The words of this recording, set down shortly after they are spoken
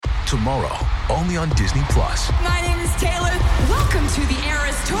Tomorrow, only on Disney+. My name is Taylor. Welcome to the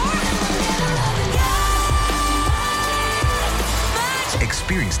Eras Tour.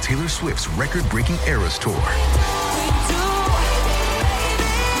 Experience Taylor Swift's record-breaking Eras Tour.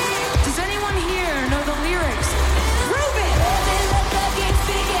 Does anyone here know the lyrics? Prove it!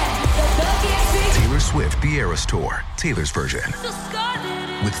 Taylor Swift, the Eras Tour, Taylor's version.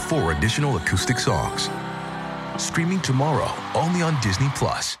 With 4 additional acoustic songs. Streaming tomorrow, only on Disney+.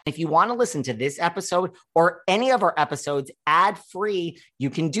 If you want to listen to this episode or any of our episodes ad-free, you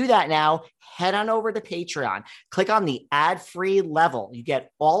can do that now. Head on over to Patreon. Click on the ad-free level. You get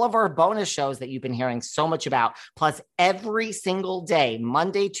all of our bonus shows that you've been hearing so much about. Plus, every single day,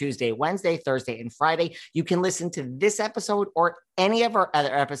 Monday, Tuesday, Wednesday, Thursday, and Friday, you can listen to this episode or any of our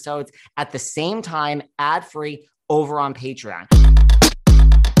other episodes at the same time, ad-free, over on Patreon.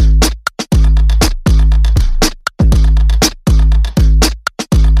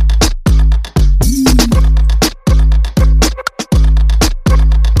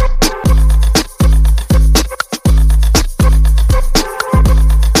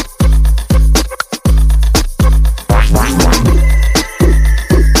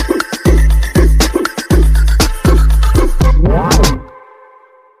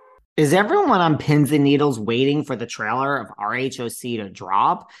 Is everyone on pins and needles waiting for the trailer of RHOC to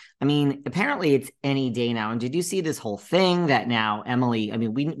drop? I mean, apparently it's any day now. And did you see this whole thing that now Emily, I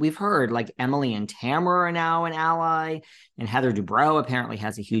mean, we've heard like Emily and Tamara are now an ally, and Heather DUBROW apparently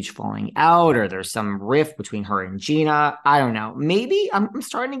has a huge falling out, or there's some rift between her and Gina. I don't know. Maybe I'm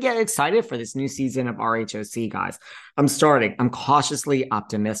starting to get excited for this new season of RHOC, guys. I'm cautiously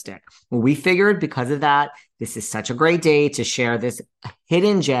optimistic. Well, we figured because of that, this is such a great day to share this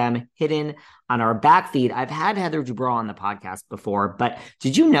hidden gem hidden on our back feed. I've had Heather DUBROW on the podcast before, but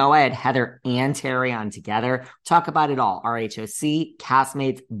did you know I had Heather and Terry on together? Talk about it all. RHOC,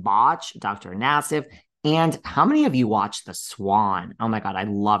 castmates, Botched, Dr. Nassif, and how many of you watched The Swan? Oh my God, I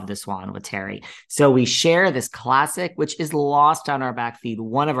love The Swan with Terry. So we share this classic, which is lost on our back feed,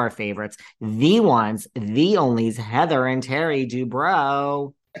 one of our favorites, the ones, the onlys, Heather and Terry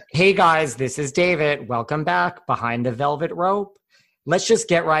DUBROW. Hey guys, this is David. Welcome back behind the velvet rope. Let's just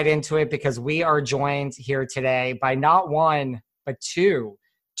get right into it because we are joined here today by not one, but two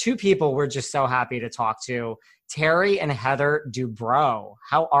people we're just so happy to talk to, Terry and Heather DUBROW.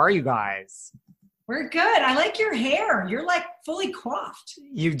 How are you guys? We're good. I like your hair. You're like fully coiffed.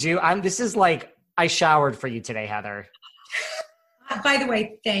 You do? This is like, I showered for you today, Heather. By the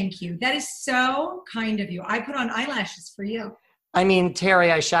way, thank you. That is so kind of you. I put on eyelashes for you. I mean,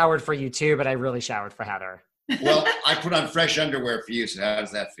 Terry, I showered for you too, but I really showered for Heather. Well, I put on fresh underwear for you, so how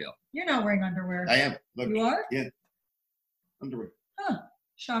does that feel? You're not wearing underwear. I am. Look. You are? Yeah. Underwear. Huh.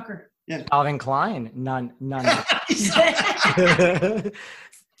 Shocker. Yeah. Calvin Klein. None.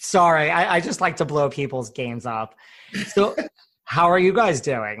 Sorry, I just like to blow people's games up. So how are you guys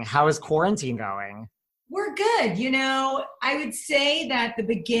doing? How is quarantine going? We're good. You know, I would say that the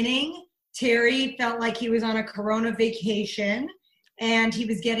beginning, Terry felt like he was on a Corona vacation and he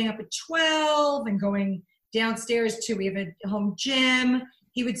was getting up at 12 and going downstairs we have a home gym.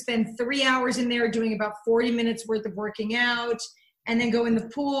 He would spend 3 hours in there doing about 40 minutes worth of working out and then go in the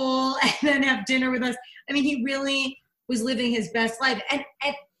pool and then have dinner with us. I mean, he really was living his best life. And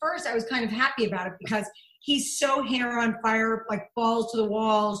at first I was kind of happy about it because he's so hair on fire, like balls to the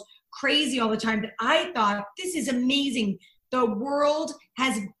walls, crazy all the time, that I thought, this is amazing. The world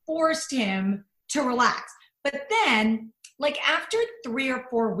has forced him to relax. But then, like after 3 or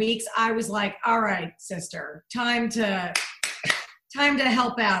 4 weeks, I was like, all right, sister, time to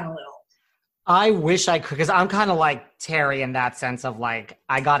help out a little. I wish I could, because I'm kind of like Terry in that sense of like,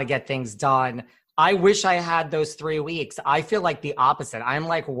 I got to get things done. I wish I had those 3 weeks. I feel like the opposite. I'm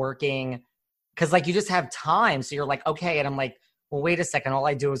like working because like you just have time. So you're like, okay. And I'm like, well, wait a second. All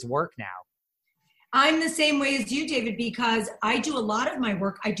I do is work now. I'm the same way as you, David, because I do a lot of my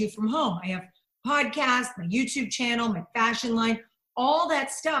work I do from home. I have podcasts, my YouTube channel, my fashion line, all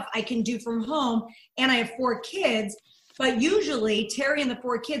that stuff I can do from home. And I have 4 kids, but usually Terry and the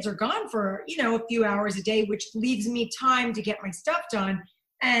 4 kids are gone for, a few hours a day, which leaves me time to get my stuff done.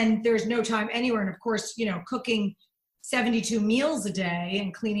 And there's no time anywhere. And of course, cooking 72 meals a day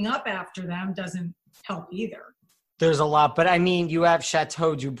and cleaning up after them doesn't help either. There's a lot, but I mean, you have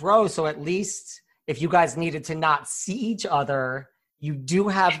Chateau DUBROW, so at least if you guys needed to not see each other, you do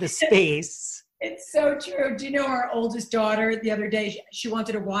have the space. It's so true. Do you know our oldest daughter the other day, she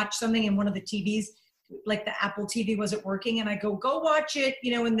wanted to watch something in one of the TVs, like the Apple TV wasn't working. And I go watch it,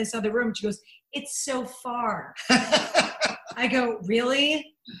 in this other room. She goes, it's so far. I go,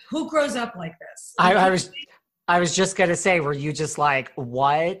 really? Who grows up like this? I was just going to say, were you just like,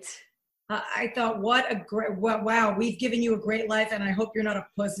 what? I thought, wow, we've given you a great life, and I hope you're not a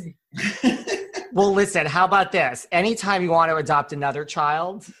pussy. Well, listen, how about this? Anytime you want to adopt another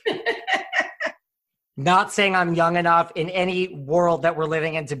child, not saying I'm young enough in any world that we're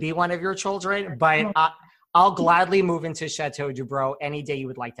living in to be one of your children, but I'll gladly move into Chateau DUBROW any day you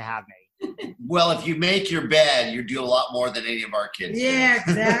would like to have me. Well, if you make your bed, you do a lot more than any of our kids do. Yeah,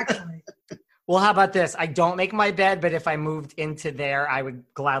 exactly. Well, how about this? I don't make my bed, but if I moved into there, I would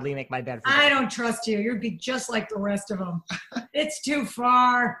gladly make my bed for I them. don't trust you. You'd be just like the rest of them. It's too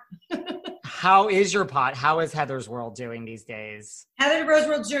far. How is your pot? How is Heather's World doing these days? Heather DUBROW's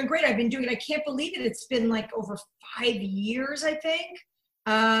World's doing great. I've been doing it. I can't believe it. It's been like over 5 years, I think.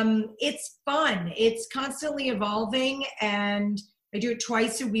 It's fun. It's constantly evolving, and I do it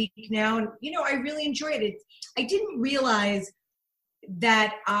twice a week now. And, I really enjoy it. I didn't realize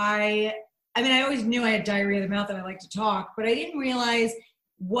that I always knew I had diarrhea of the mouth and I like to talk, but I didn't realize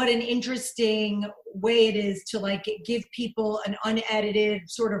what an interesting way it is to like give people an unedited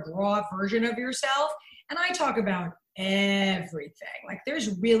sort of raw version of yourself. And I talk about everything. Like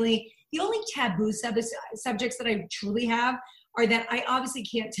there's really, the only taboo subjects that I truly have are that I obviously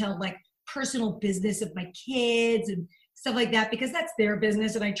can't tell like personal business of my kids and stuff like that, because that's their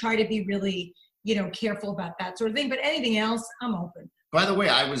business. And I try to be really, careful about that sort of thing. But anything else, I'm open. By the way,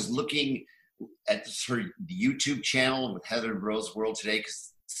 I was looking at her YouTube channel with Heather DUBROW's World today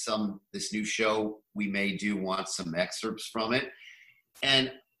because this new show we may do wants some excerpts from it.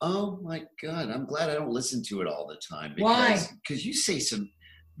 And oh my God, I'm glad I don't listen to it all the time. Why? Because you say some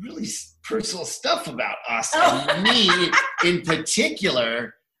really personal stuff about us and me in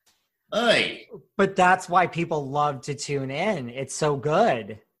particular. Oy. But that's why people love to tune in. It's so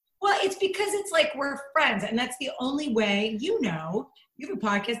good. Well, it's because it's like we're friends, and that's the only way, you have a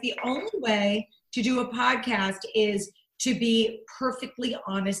podcast. The only way to do a podcast is to be perfectly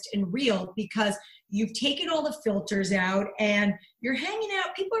honest and real, because you've taken all the filters out and you're hanging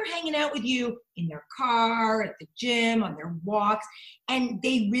out. People are hanging out with you in their car, at the gym, on their walks, and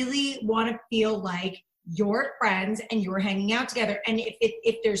they really want to feel like you're friends and you're hanging out together. And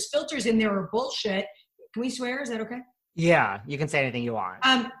if there's filters in there or bullshit, can we swear? Is that okay? Yeah, you can say anything you want.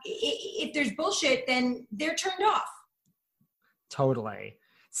 If there's bullshit, then they're turned off. Totally.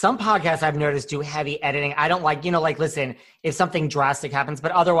 Some podcasts I've noticed do heavy editing. I don't like, listen, if something drastic happens,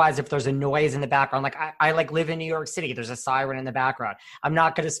 but otherwise, if there's a noise in the background, like I live in New York City, there's a siren in the background. I'm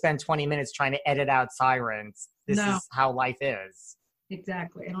not going to spend 20 minutes trying to edit out sirens. This is how life is.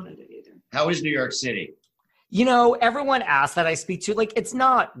 Exactly. I don't edit either. How is New York City? Everyone asks that I speak to, like, it's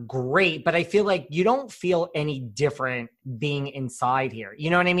not great, but I feel like you don't feel any different being inside here. You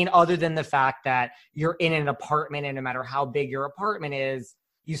know what I mean? Other than the fact that you're in an apartment, and no matter how big your apartment is,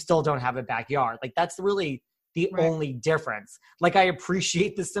 you still don't have a backyard. Like, that's really the only difference. Like, I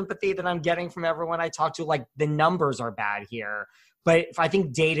appreciate the sympathy that I'm getting from everyone I talk to. Like, the numbers are bad here, but I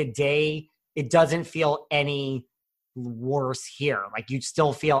think day to day, it doesn't feel any worse here. Like, you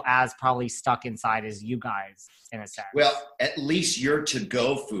still feel as probably stuck inside as you guys, in a sense. Well, at least your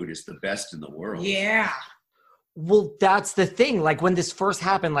to-go food is the best in the world. Yeah. Well, that's the thing. Like, when this first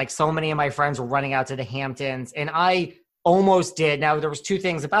happened, like, so many of my friends were running out to the Hamptons, and I almost did. Now, there was two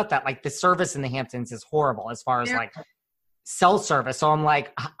things about that. Like, the service in the Hamptons is horrible as far as like cell service. So I'm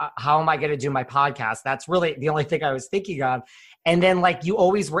like, how am I going to do my podcast? That's really the only thing I was thinking of. And then, like, you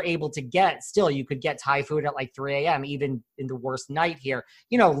always were able to you could get Thai food at like 3 a.m., even in the worst night here.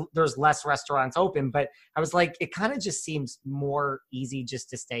 There's less restaurants open, but I was like, it kind of just seems more easy just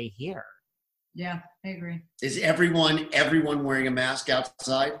to stay here. Yeah, I agree. Is everyone wearing a mask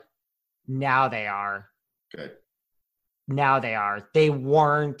outside? Now they are. Good. Now they are. They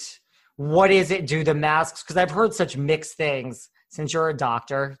weren't. What is it? Do the masks? Because I've heard such mixed things since you're a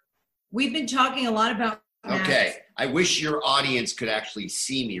doctor. We've been talking a lot about masks. Okay. I wish your audience could actually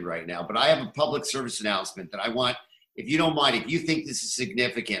see me right now, but I have a public service announcement that I want, if you don't mind, if you think this is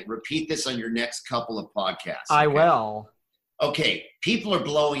significant, repeat this on your next couple of podcasts. I will. Okay. People are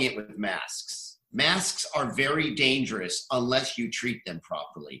blowing it with masks. Masks are very dangerous unless you treat them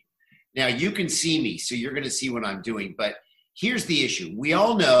properly. Now, you can see me, so you're going to see what I'm doing, but here's the issue. We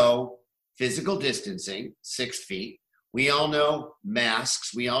all know physical distancing, 6 feet. We all know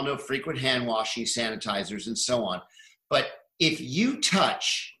masks. We all know frequent hand washing, sanitizers, and so on. But if you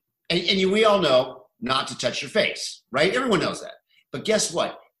touch, we all know not to touch your face, right? Everyone knows that. But guess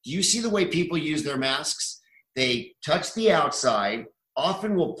what? Do you see the way people use their masks? They touch the outside,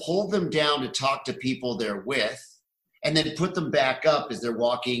 often will pull them down to talk to people they're with, and then put them back up as they're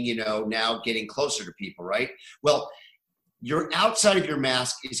walking, now getting closer to people, right? Well, your outside of your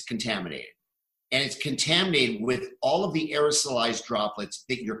mask is contaminated. and it's contaminated with all of the aerosolized droplets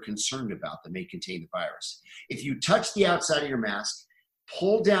that you're concerned about that may contain the virus. If you touch the outside of your mask,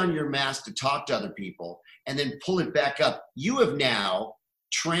 pull down your mask to talk to other people, and then pull it back up, you have now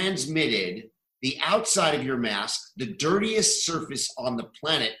transmitted the outside of your mask, the dirtiest surface on the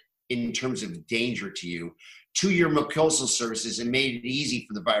planet in terms of danger to you, to your mucosal surfaces and made it easy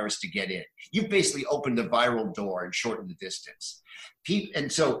for the virus to get in. You've basically opened the viral door and shortened the distance. And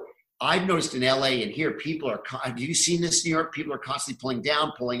so I've noticed in LA and here, people are, have you seen this, New York? People are constantly pulling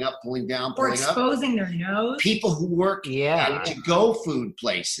down, pulling up, pulling down, pulling up. Or exposing their nose. People who work at to-go food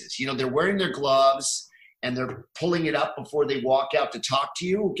places, you know, they're wearing their gloves and they're pulling it up before they walk out to talk to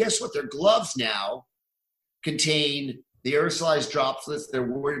you. Well, guess what? Their gloves now contain the aerosolized droplets they're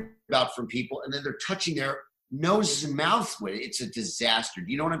worried about from people, and then they're touching their noses and mouths with it. It's a disaster.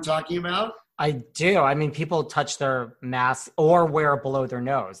 Do you know what I'm talking about? I do. I mean, people touch their masks or wear it below their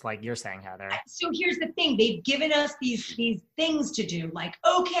nose, like you're saying, Heather. So here's the thing. They've given us these things to do, like,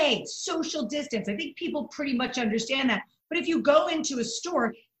 okay, social distance. I think people pretty much understand that. But if you go into a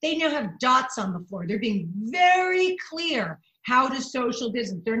store, they now have dots on the floor. They're being very clear how to social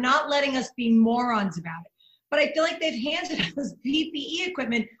distance. They're not letting us be morons about it. But I feel like they've handed us PPE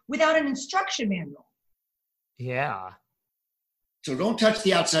equipment without an instruction manual. Yeah. So don't touch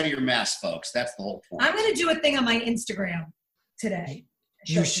the outside of your mask, folks. That's the whole point. I'm going to do a thing on my Instagram today.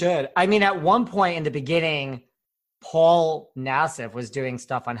 You should. I mean, at one point in the beginning, Paul Nassif was doing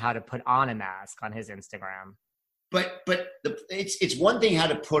stuff on how to put on a mask on his Instagram. But it's one thing how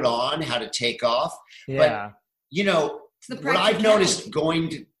to put on, how to take off. Yeah. But, you know, what I've noticed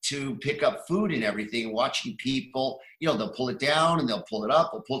going to pick up food and everything, watching people, you know, they'll pull it down and they'll pull it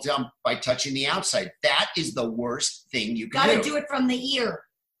up. They'll pull it down by touching the outside. That is the worst thing you can do. Got to do it from the ear.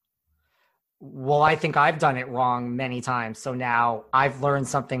 Well, I think I've done it wrong many times. So now I've learned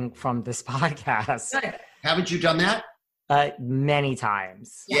something from this podcast. Good. Haven't you done that? Many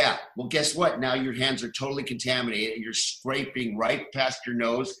times. Yeah. Well, guess what? Now your hands are totally contaminated and you're scraping right past your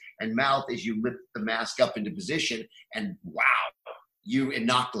nose and mouth as you lift the mask up into position. And wow, you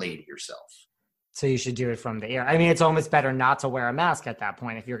inoculated yourself. So you should do it from the ear. I mean, it's almost better not to wear a mask at that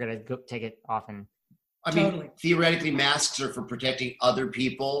point if you're going to take it off. And I mean, theoretically, masks are for protecting other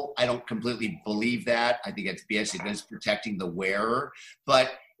people. I don't completely believe that. I think that's BS. It is protecting the wearer.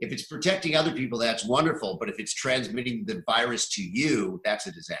 But if it's protecting other people, that's wonderful. But if it's transmitting the virus to you, that's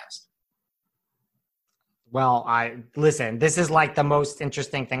a disaster. Well, listen, this is like the most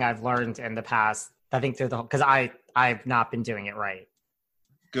interesting thing I've learned in the past. I think because I've not been doing it right.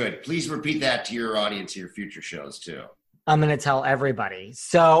 Good. Please repeat that to your audience, your future shows too. I'm going to tell everybody.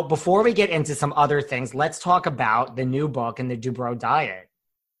 So before we get into some other things, let's talk about the new book and the DUBROW diet.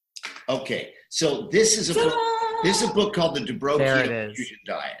 Okay. So this is a book called the DUBROW Keto Fusion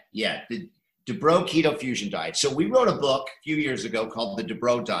Diet. Yeah, the DUBROW Keto Fusion Diet. So we wrote a book a few years ago called the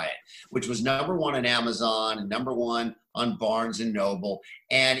DUBROW Diet, which was #1 on Amazon and #1 on Barnes and Noble.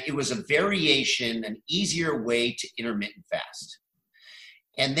 And it was a variation, an easier way to intermittent fast.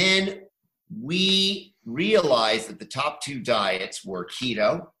 And then we realized that the top 2 diets were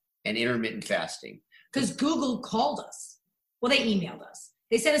keto and intermittent fasting. Because Google called us. Well, they emailed us.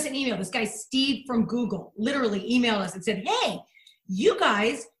 They sent us an email. This guy, Steve from Google, literally emailed us and said, hey, you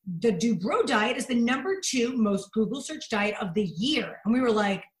guys, the DUBROW diet is the #2 most Google search diet of the year. And we were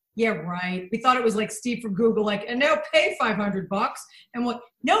like, yeah, right. We thought it was like Steve from Google, like, and now pay $500. And what?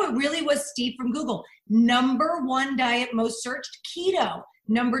 No, it really was Steve from Google. #1 diet most searched, keto.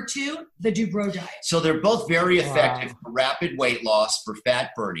 #2, the DUBROW diet. So they're both very effective for rapid weight loss, for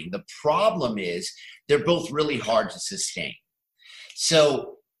fat burning. The problem is they're both really hard to sustain.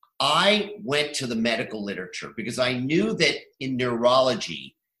 So I went to the medical literature because I knew that in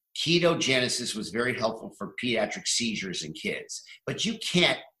neurology, ketogenesis was very helpful for pediatric seizures in kids. But you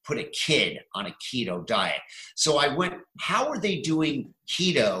can't put a kid on a keto diet. So I went, how are they doing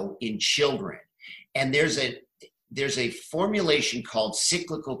keto in children? And there's a formulation called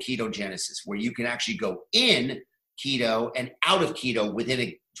cyclical ketogenesis where you can actually go in keto and out of keto within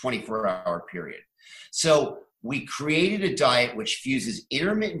a 24-hour period. So we created a diet which fuses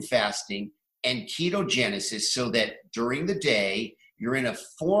intermittent fasting and ketogenesis so that during the day, you're in a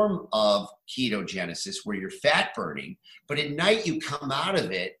form of ketogenesis where you're fat burning, but at night you come out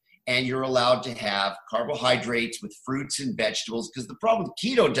of it and you're allowed to have carbohydrates with fruits and vegetables, because the problem with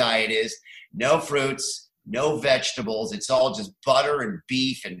keto diet is no fruits, no vegetables. It's all just butter and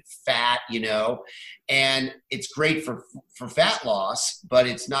beef and fat, you know, and it's great for fat loss, but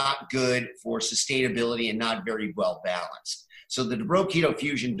it's not good for sustainability and not very well balanced. So the DUBROW Keto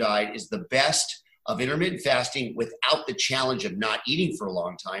Fusion diet is the best of intermittent fasting without the challenge of not eating for a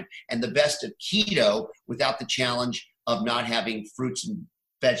long time, and the best of keto without the challenge of not having fruits and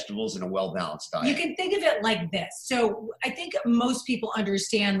vegetables in a well-balanced diet. You can think of it like this. So I think most people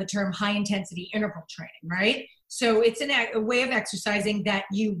understand the term high intensity interval training, right? So it's a way of exercising that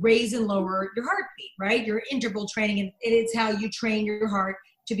you raise and lower your heartbeat, right? Your interval training, and it's how you train your heart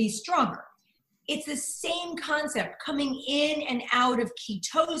to be stronger. It's the same concept. Coming in and out of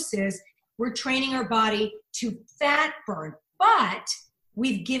ketosis, we're training our body to fat burn, but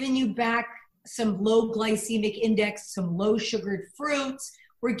we've given you back some low glycemic index, some low sugared fruits.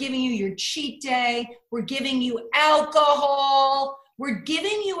 We're giving you your cheat day. We're giving you alcohol. We're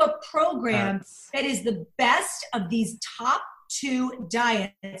giving you a program that is the best of these top 2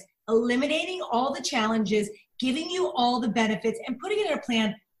 diets, eliminating all the challenges, giving you all the benefits, and putting it in a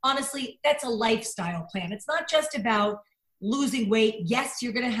plan. Honestly, that's a lifestyle plan. It's not just about losing weight. Yes,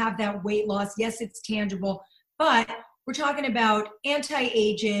 you're going to have that weight loss. Yes, it's tangible, but we're talking about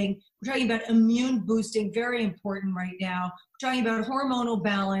anti-aging. We're talking about immune boosting, very important right now. We're talking about hormonal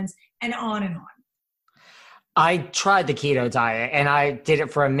balance, and on and on. I tried the keto diet and I did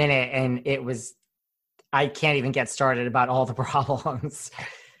it for a minute, and I can't even get started about all the problems.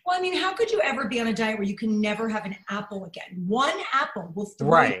 Well, I mean, how could you ever be on a diet where you can never have an apple again? One apple will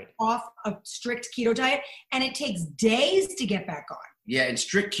throw you off a strict keto diet, and it takes days to get back on. Yeah, and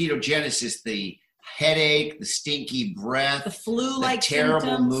strict ketogenesis, the headache, the stinky breath, the flu-like terrible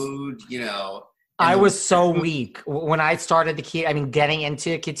symptoms. mood, I was so weak when I started getting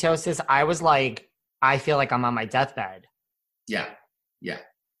into ketosis. I was like, I feel like I'm on my deathbed. Yeah.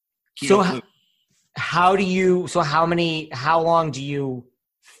 So how long do you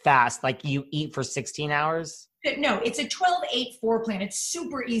fast? Like, you eat for 16 hours? No, it's a 12-8-4 plan. It's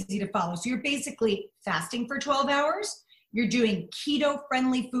super easy to follow. So you're basically fasting for 12 hours. You're doing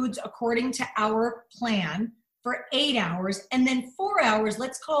keto-friendly foods according to our plan for 8 hours. And then 4 hours,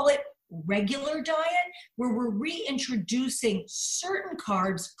 let's call it regular diet, where we're reintroducing certain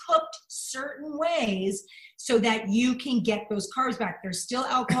carbs cooked certain ways so that you can get those carbs back. There's still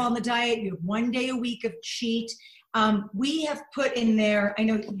alcohol in the diet. You have 1 day a week of cheat. We have put in there, I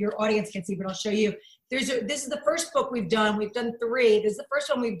know your audience can't see, but I'll show you. This is the first book we've done. We've done 3. This is the first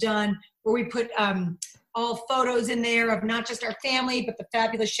one we've done where we put all photos in there of not just our family, but the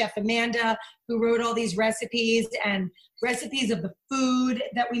fabulous chef Amanda, who wrote all these recipes and recipes of the food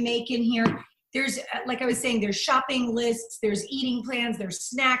that we make in here. There's, like I was saying, there's shopping lists, there's eating plans, there's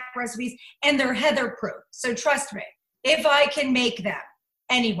snack recipes, and they're Heather proof. So trust me, if I can make them,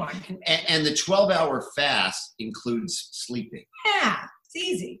 anyone can make them. And the 12-hour fast includes sleeping. Yeah, it's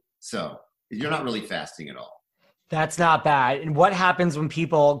easy. So you're not really fasting at all. That's not bad. And what happens when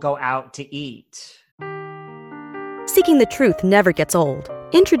people go out to eat? Seeking the truth never gets old.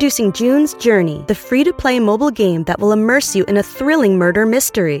 Introducing June's Journey, the free-to-play mobile game that will immerse you in a thrilling murder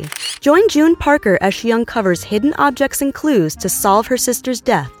mystery. Join June Parker as she uncovers hidden objects and clues to solve her sister's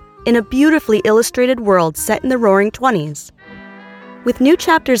death in a beautifully illustrated world set in the Roaring '20s. With new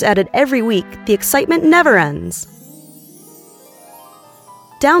chapters added every week, the excitement never ends.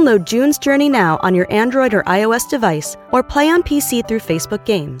 Download June's Journey now on your Android or iOS device, or play on PC through Facebook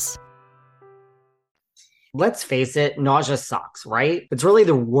Games. Let's face it, nausea sucks, right? It's really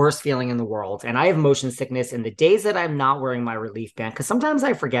the worst feeling in the world. And I have motion sickness in the days that I'm not wearing my relief band, because sometimes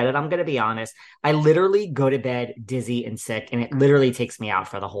I forget it. I'm going to be honest. I literally go to bed dizzy and sick, and it literally takes me out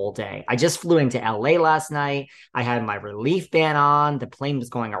for the whole day. I just flew into LA last night. I had my relief band on. The plane was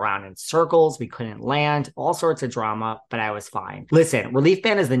going around in circles. We couldn't land, all sorts of drama, but I was fine. Listen, relief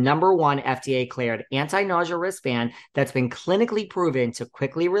band is the #1 FDA cleared anti-nausea wristband that's been clinically proven to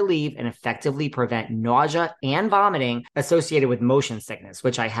quickly relieve and effectively prevent nausea and vomiting associated with motion sickness,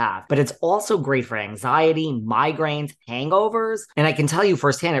 which I have. But it's also great for anxiety, migraines, hangovers, and I can tell you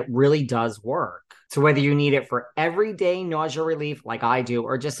firsthand, it really does work. So whether you need it for everyday nausea relief like I do,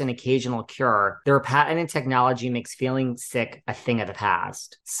 or just an occasional cure, their patented technology makes feeling sick a thing of the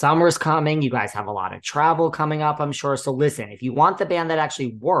past. Summer's coming. You guys have a lot of travel coming up, I'm sure. So listen, if you want the band that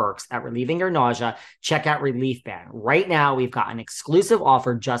actually works at relieving your nausea, check out Relief Band. Right now, we've got an exclusive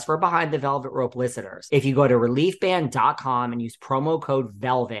offer just for Behind the Velvet Rope listeners. If you go to reliefband.com and use promo code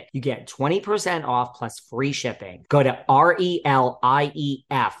VELVET, you get 20% off plus free shipping. Go to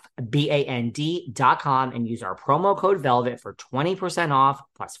reliefband.com and use our promo code VELVET for 20% off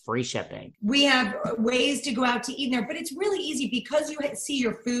plus free shipping. We have ways to go out to eat in there, but it's really easy because you see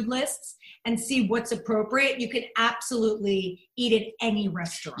your food lists and see what's appropriate, you can absolutely eat at any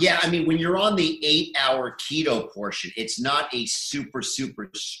restaurant. Yeah, I mean, when you're on the 8-hour keto portion, it's not a super, super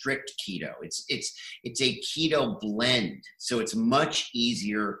strict keto. It's a keto blend. So it's much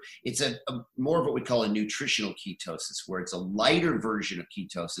easier. It's a more of what we call a nutritional ketosis, where it's a lighter version of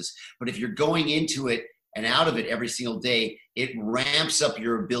ketosis. But if you're going into it and out of it every single day, it ramps up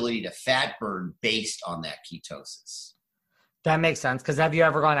your ability to fat burn based on that ketosis. That makes sense. Because have you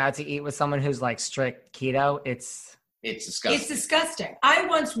ever gone out to eat with someone who's like strict keto? It's disgusting. It's disgusting. I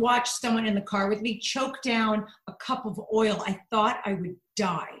once watched someone in the car with me choke down a cup of oil. I thought I would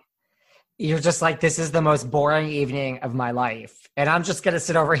die. You're just like, this is the most boring evening of my life. And I'm just going to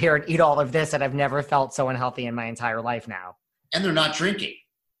sit over here and eat all of this. And I've never felt so unhealthy in my entire life now. And they're not drinking.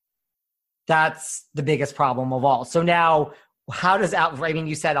 That's the biggest problem of all. So now, how does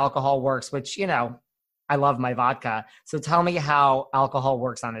you said alcohol works, which, I love my vodka. So tell me how alcohol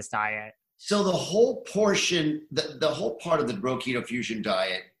works on this diet. So the whole portion, the whole part of the DUBROW Keto Fusion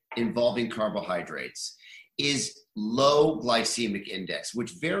diet involving carbohydrates is low glycemic index,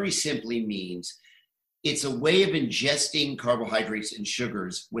 which very simply means it's a way of ingesting carbohydrates and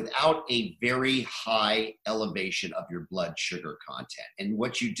sugars without a very high elevation of your blood sugar content. And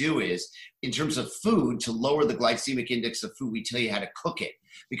what you do is, in terms of food, to lower the glycemic index of food, we tell you how to cook it.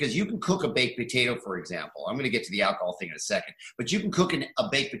 Because you can cook a baked potato, for example. I'm going to get to the alcohol thing in a second. But you can cook a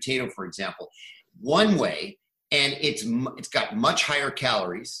baked potato, for example, one way, and it's got much higher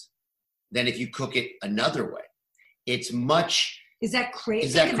calories than if you cook it another way. It's much... Is that crazy?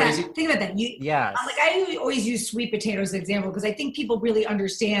 Is that crazy? Think about that. Yes. I always use sweet potatoes as an example because I think people really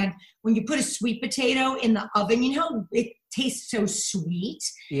understand when you put a sweet potato in the oven, it tastes so sweet.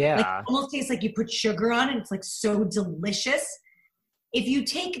 Yeah. Like it almost tastes like you put sugar on it. It's like so delicious. If you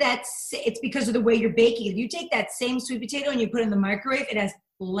take that, it's because of the way you're baking. If you take that same sweet potato and you put it in the microwave, it has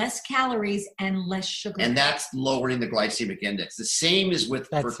less calories and less sugar. And that's lowering the glycemic index. The same is with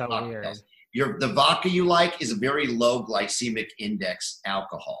That's so weird. The vodka you like is a very low glycemic index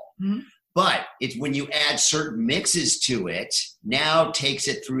alcohol. Mm-hmm. But it's when you add certain mixes to it, now takes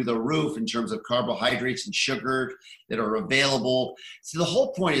it through the roof in terms of carbohydrates and sugar that are available. So the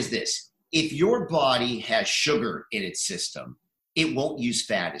whole point is this. If your body has sugar in its system, it won't use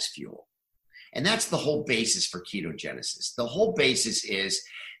fat as fuel. And that's the whole basis for ketogenesis. The whole basis is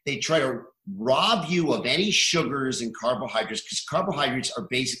they try to rob you of any sugars and carbohydrates, because carbohydrates are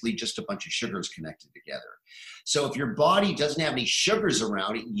basically just a bunch of sugars connected together. So if your body doesn't have any sugars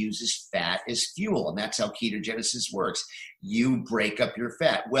around, it uses fat as fuel. And that's how ketogenesis works. You break up your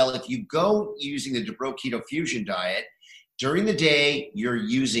fat. Well, if you go using the DUBROW Keto Fusion diet, during the day, you're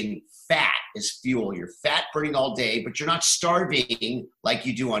using fat as fuel. You're fat burning all day, but you're not starving like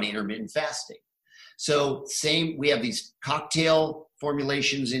you do on intermittent fasting. So we have these cocktail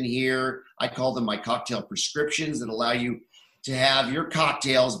formulations in here. I call them my cocktail prescriptions that allow you to have your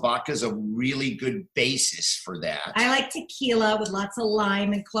cocktails. Vodka is a really good basis for that. I like tequila with lots of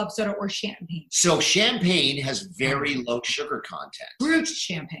lime and club soda or champagne. So champagne has very low sugar content. Brut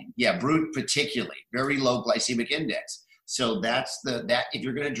champagne. Yeah, brut particularly. Very low glycemic index. So that's if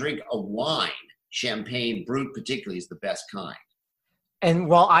you're going to drink a wine, champagne, brut particularly is the best kind.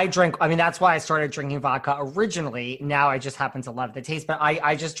 And that's why I started drinking vodka originally. Now I just happen to love the taste, but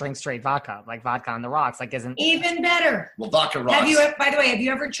I just drink straight vodka, like vodka on the rocks, like isn't even better. Well, vodka rocks. By the way, have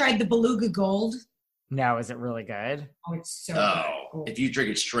you ever tried the Beluga Gold? No, is it really good? Oh, it's so good. If you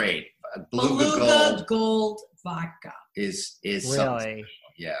drink it straight, Beluga Gold vodka is really something.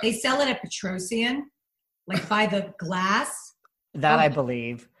 Yeah. They sell it at Petrosian, like by the glass. That I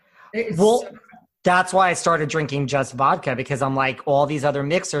believe. So that's why I started drinking just vodka, because I'm like, all these other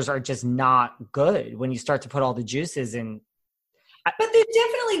mixers are just not good when you start to put all the juices in. But there's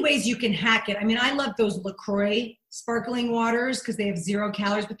definitely ways you can hack it. I mean, I love those LaCroix sparkling waters because they have 0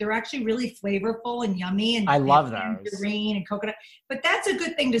 calories, but they're actually really flavorful and yummy. And I love those. Tangerine and coconut. But that's a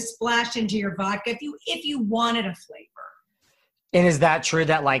good thing to splash into your vodka if you wanted a flavor. And is that true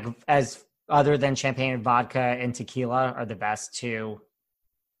that like as other than champagne and vodka and tequila are the best too?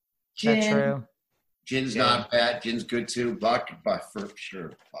 Gin. Is that true? Gin's not bad. Gin's good too. Vodka, for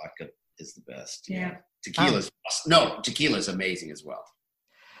sure. Vodka is the best. Yeah. Tequila's amazing as well.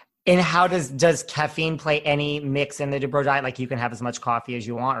 And how does caffeine play any mix in the DUBROW diet? Like you can have as much coffee as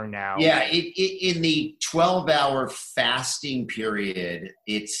you want or no? Yeah. In the 12-hour fasting period,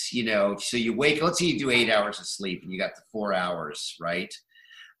 it's, so you wake, let's say you do 8 hours of sleep and you got the 4 hours, right?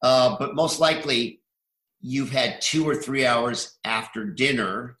 But most likely you've had 2 or 3 hours after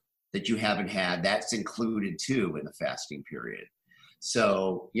dinner that you haven't had. That's included too in the fasting period.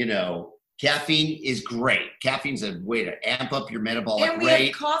 So, Caffeine is great. Caffeine's a way to amp up your metabolic And we rate,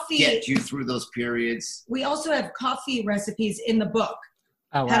 have coffee. get you through those periods. We also have coffee recipes in the book.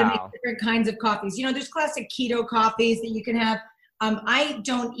 Oh, How to make wow. different kinds of coffees. There's classic keto coffees that you can have. I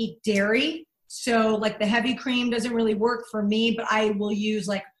don't eat dairy, so like the heavy cream doesn't really work for me, but I will use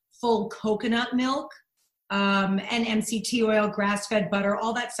like full coconut milk and MCT oil, grass-fed butter,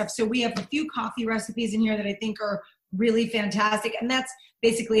 all that stuff. So we have a few coffee recipes in here that I think are really fantastic. And that's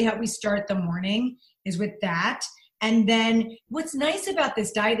basically how we start the morning, is with that. And then what's nice about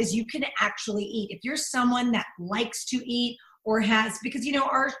this diet is you can actually eat. If you're someone that likes to eat or has, because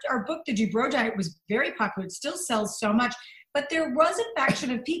our book, The DUBROW Diet, was very popular. It still sells so much. But there was a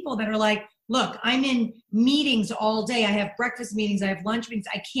faction of people that are like, look, I'm in meetings all day. I have breakfast meetings. I have lunch meetings.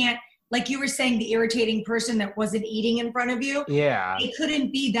 I can't, like you were saying, the irritating person that wasn't eating in front of you. Yeah. They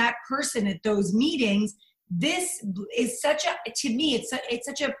couldn't be that person at those meetings. This is to me, it's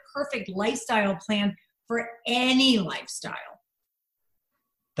such a perfect lifestyle plan for any lifestyle.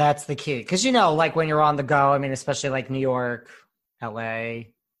 That's the key. Because, like when you're on the go, I mean, especially like New York, LA,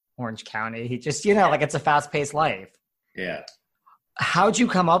 Orange County, just, like it's a fast paced life. Yeah. How'd you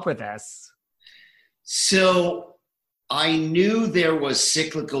come up with this? So I knew there was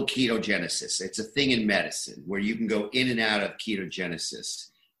cyclical ketogenesis. It's a thing in medicine where you can go in and out of ketogenesis.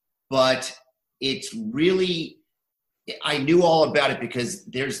 But it's really, I knew all about it because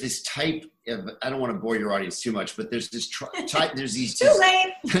there's this type of, I don't want to bore your audience too much, but there's this type, there's these. Too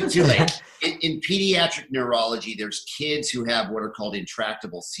late. Too late. In pediatric neurology, there's kids who have what are called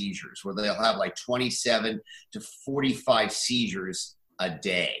intractable seizures, where they'll have like 27 to 45 seizures a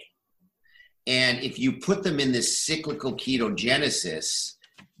day. And if you put them in this cyclical ketogenesis,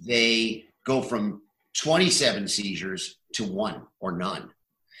 they go from 27 seizures to 1 or none.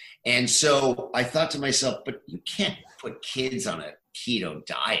 And so I thought to myself, but you can't put kids on a keto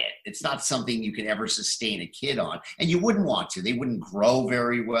diet. It's not something you can ever sustain a kid on. And you wouldn't want to. They wouldn't grow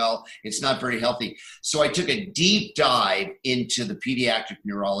very well. It's not very healthy. So I took a deep dive into the pediatric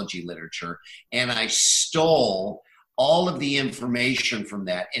neurology literature, and I stole all of the information from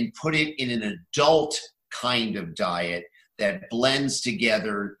that and put it in an adult kind of diet that blends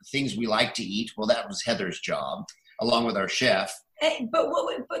together things we like to eat. Well, that was Heather's job, along with our chef. But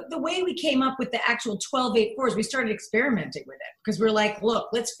the way we came up with the actual 12-8-4 is we started experimenting with it, because we're like, look,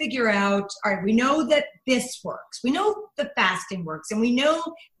 let's figure out, all right, we know that this works. We know the fasting works, and we know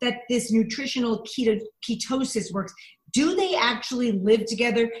that this nutritional ketosis works. Do they actually live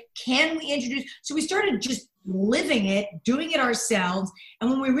together? Can we introduce? So we started just living it, doing it ourselves. And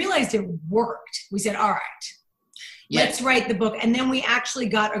when we realized it worked, we said, all right, let's write the book. And then we actually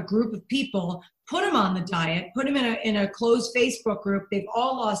got a group of people, put them on the diet, put them in a closed Facebook group. They've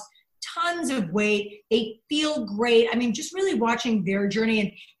all lost tons of weight. They feel great. I mean, just really watching their journey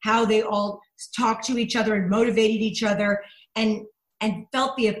and how they all talk to each other and motivated each other and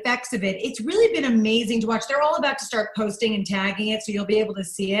felt the effects of it. It's really been amazing to watch. They're all about to start posting and tagging it, so you'll be able to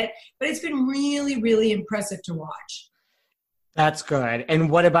see it. But it's been really, really impressive to watch. That's good. And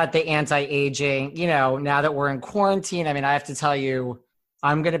what about the anti-aging? Now that we're in quarantine, I mean, I have to tell you,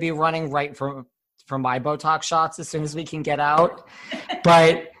 I'm going to be running right from my Botox shots as soon as we can get out.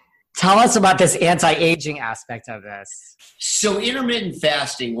 But tell us about this anti-aging aspect of this. So intermittent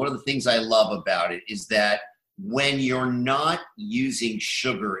fasting, one of the things I love about it is that when you're not using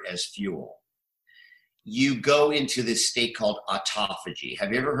sugar as fuel, you go into this state called autophagy.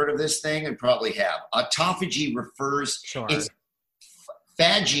 Have you ever heard of this thing? I probably have. Autophagy refers, Sure.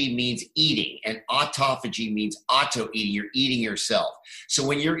 Phagy means eating, and autophagy means auto-eating. You're eating yourself. So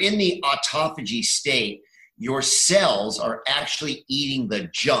when you're in the autophagy state, your cells are actually eating the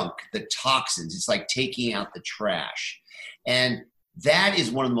junk, the toxins. It's like taking out the trash. And that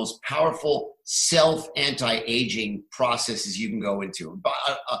is one of the most powerful self-anti-aging processes you can go into.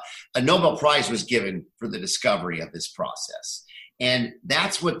 A Nobel Prize was given for the discovery of this process. And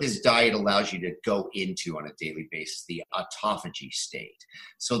that's what this diet allows you to go into on a daily basis, the autophagy state.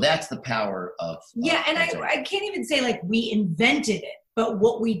 So that's the power of... Yeah, and I can't even say like we invented it, but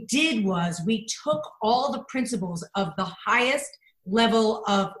what we did was we took all the principles of the highest level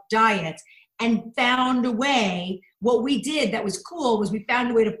of diets and found a way. What we did that was cool was we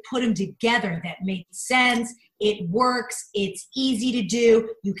found a way to put them together that made sense. It works. It's easy to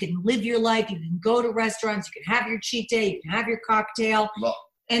do. You can live your life. You can go to restaurants. You can have your cheat day. You can have your cocktail. Well,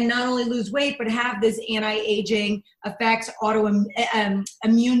 and not only lose weight, but have this anti-aging effects,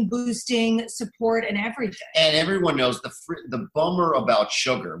 immune boosting support and everything. And everyone knows the bummer about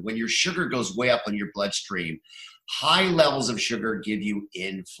sugar. When your sugar goes way up in your bloodstream, high levels of sugar give you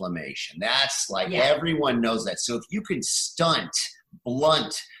inflammation. That's like everyone knows that. So if you can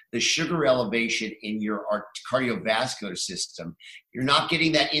blunt the sugar elevation in your cardiovascular system. You're not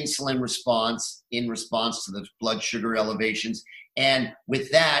getting that insulin response in response to the blood sugar elevations. And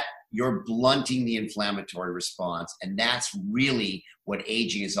with that, you're blunting the inflammatory response. And that's really what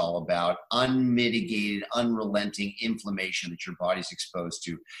aging is all about: unmitigated, unrelenting inflammation that your body's exposed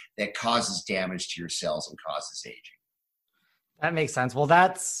to that causes damage to your cells and causes aging. That makes sense. Well,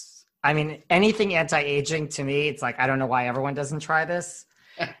 anything anti-aging to me, it's like, I don't know why everyone doesn't try this.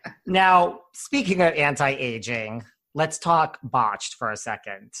 Now, speaking of anti-aging, let's talk Botched for a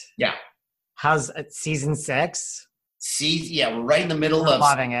second. Yeah. How's season 6? Yeah, we're right in the middle of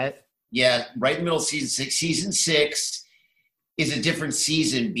loving it. Yeah, right in the middle of season 6. Season 6 is a different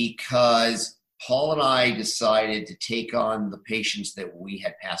season because Paul and I decided to take on the patients that we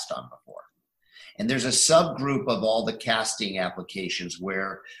had passed on before. And there's a subgroup of all the casting applications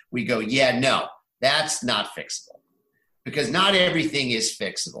where we go, yeah, no, that's not fixable, because not everything is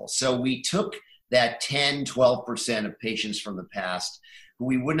fixable. So we took that 10, 12% of patients from the past who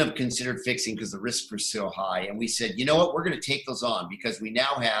we wouldn't have considered fixing because the risks were so high. And we said, you know what, we're going to take those on because we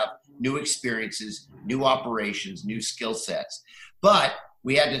now have new experiences, new operations, new skill sets. But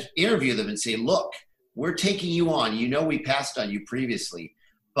we had to interview them and say, look, we're taking you on. You know, we passed on you previously,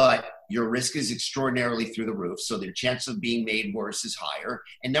 but your risk is extraordinarily through the roof. So the chance of being made worse is higher.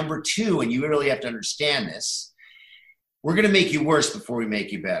 And number 2, and you really have to understand this, we're going to make you worse before we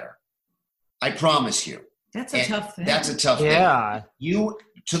make you better. I promise you. That's a tough thing. That's a tough thing. You,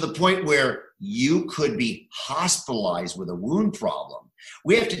 to the point where you could be hospitalized with a wound problem.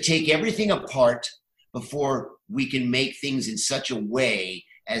 We have to take everything apart before we can make things in such a way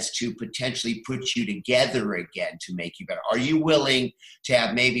as to potentially put you together again to make you better. Are you willing to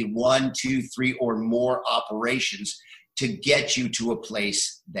have maybe 1, 2, 3 or more operations to get you to a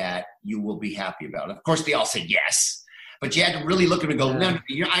place that you will be happy about? Of course, they all said yes. But you had to really look at it and go, no,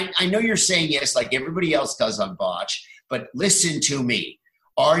 I know you're saying yes like everybody else does on Botch, but listen to me.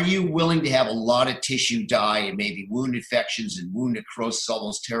 Are you willing to have a lot of tissue die and maybe wound infections and wound necrosis, all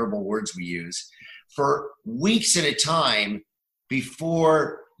those terrible words we use, for weeks at a time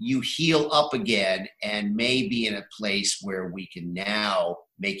before you heal up again and may be in a place where we can now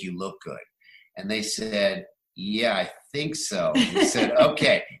make you look good? And they said, yeah, I think so. We said,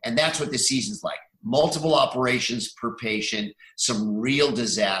 okay. And that's what the season's like. Multiple operations per patient, some real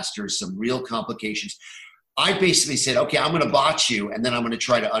disasters, some real complications. I basically said, okay, I'm going to botch you, and then I'm going to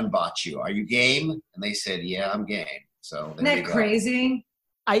try to unbotch you. Are you game? And they said, yeah, I'm game. So isn't that crazy?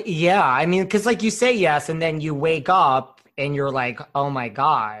 Because like you say yes, and then you wake up and you're like, oh my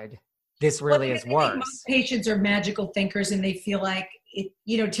God, this really is worse. Most patients are magical thinkers, and they feel like,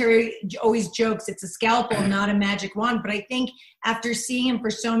 Terry always jokes it's a scalpel, not a magic wand. But I think after seeing him for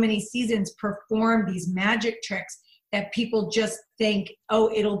so many seasons perform these magic tricks, that people just think,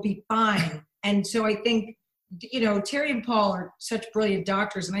 oh, it'll be fine. And so I think, Terry and Paul are such brilliant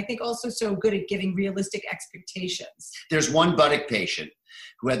doctors, and I think also so good at giving realistic expectations. There's one buttock patient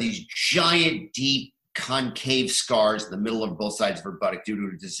who had these giant, deep, concave scars in the middle of both sides of her buttock due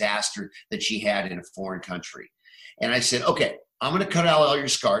to a disaster that she had in a foreign country. And I said, okay, I'm going to cut out all your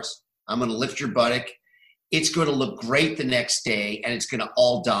scars. I'm going to lift your buttock. It's going to look great the next day, and it's going to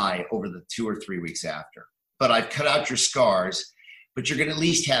all die over the 2 or 3 weeks after. But I've cut out your scars, but you're going to at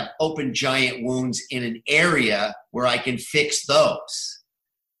least have open giant wounds in an area where I can fix those.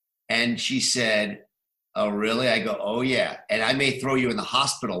 And she said, oh, really? I go, oh, yeah. And I may throw you in the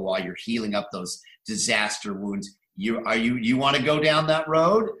hospital while you're healing up those disaster wounds. You want to go down that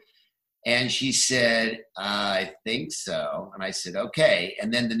road? And she said, I think so. And I said, okay.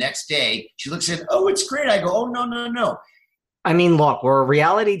 And then the next day, she looks at, oh, it's great. I go, oh, no. I mean, look, we're a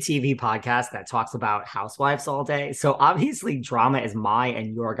reality TV podcast that talks about housewives all day. So obviously drama is my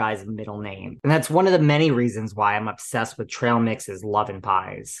and your guys' middle name. And that's one of the many reasons why I'm obsessed with Trail Mix's Love and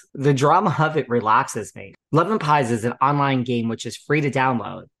Pies. The drama of it relaxes me. Love and Pies is an online game which is free to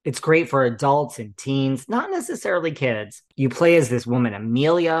download. It's great for adults and teens, not necessarily kids. You play as this woman,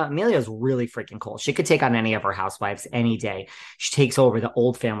 Amelia. Amelia's really freaking cool. She could take on any of her housewives any day. She takes over the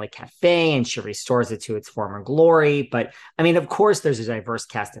old family cafe and she restores it to its former glory. But I mean, of course, there's a diverse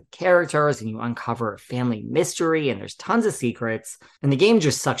cast of characters and you uncover a family mystery and there's tons of secrets. And the game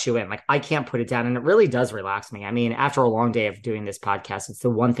just sucks you in. Like, I can't put it down. And it really does relax me. I mean, after a long day of doing this podcast, it's the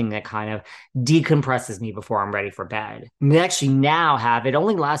one thing that kind of decompresses me before I'm ready for bed. We actually now have, it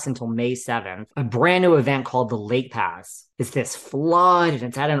only lasts until May 7th, a brand new event called the Lake Pass. It's this flood and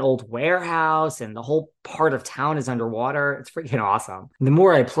it's at an old warehouse and the whole part of town is underwater. It's freaking awesome. The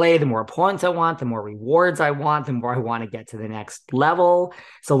more I play, the more points I want, the more rewards I want, the more I want to get to the next level.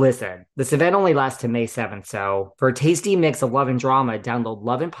 So listen, this event only lasts to May 7th. So for a tasty mix of love and drama, download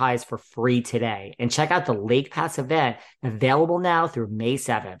Love and Pies for free today and check out the Lake Pass event available now through May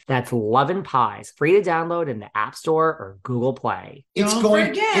 7th. That's Love and Pies, free to download in the App Store or Google Play. It's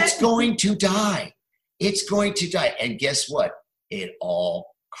going to die. It's going to die. And guess what? It all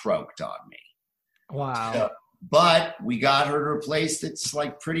croaked on me. Wow. But we got her to a place that's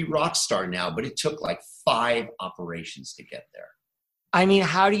like pretty rock star now, but it took like 5 operations to get there. I mean,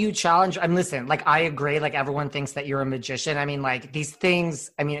 how do you challenge? Listen, like, I agree. Like, everyone thinks that you're a magician. I mean, like, these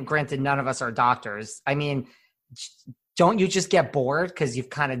things, I mean, granted, none of us are doctors. I mean, don't you just get bored because you've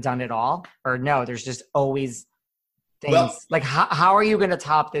kind of done it all? Or no, there's just always things. Well, like, how are you going to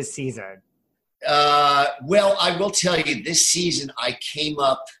top this season? Well, I will tell you, this season I came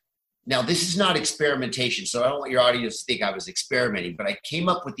up. Now, this is not experimentation, so I don't want your audience to think I was experimenting, but I came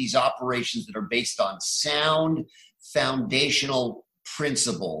up with these operations that are based on sound foundational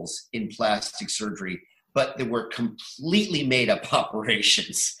principles in plastic surgery, but that were completely made up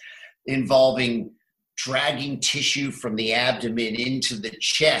operations involving dragging tissue from the abdomen into the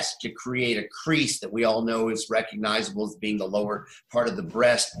chest to create a crease that we all know is recognizable as being the lower part of the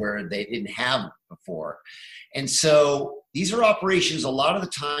breast where they didn't have before. And so these are operations a lot of the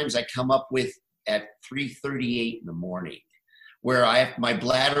times I come up with at 3:38 in the morning, where my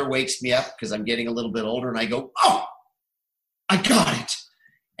bladder wakes me up because I'm getting a little bit older, and I go, oh, I got it.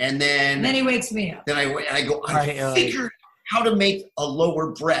 And then he wakes me up. Then I go, I figured how to make a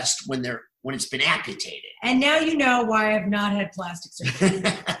lower breast when it's been amputated. And now you know why I've not had plastic surgery.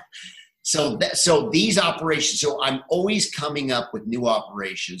 So these operations, so I'm always coming up with new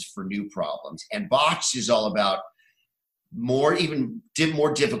operations for new problems. And Botched is all about more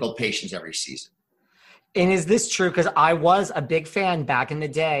difficult patients every season. And is this true? Because I was a big fan back in the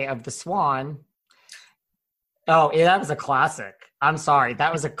day of the Swan. Oh, yeah, that was a classic. I'm sorry.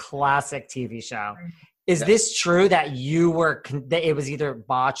 That was a classic TV show. Is this true that that it was either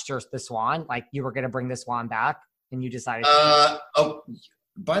Botched or the Swan? Like, you were going to bring the Swan back and you decided oh,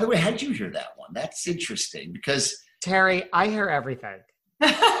 by the way, how did you hear that one? That's interesting because Terry, I hear everything.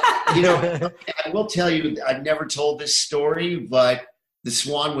 I will tell you, I've never told this story, but the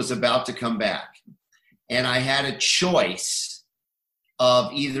Swan was about to come back. And I had a choice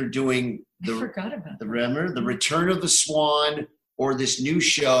of either doing the Return of the Swan or this new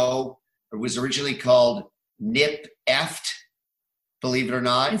show. It was originally called Nip Effed, believe it or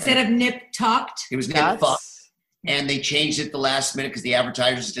not. Instead of Nip Tucked. It was Nip Fucked. And they changed it the last minute because the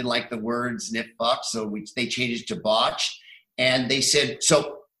advertisers didn't like the words Nip Fucked. So they changed it to Botched. And they said,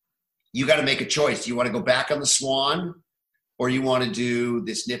 so you got to make a choice. Do you want to go back on the Swan or you want to do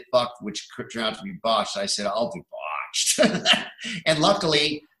this Nip Fucked, which turned out to be Botched? I said, I'll do Botched. And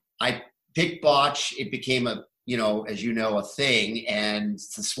luckily, I picked Botched. It became a thing. And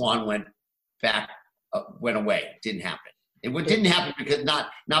the Swan went away. It didn't happen. It didn't happen because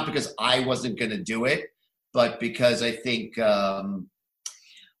not because I wasn't going to do it, but because I think. I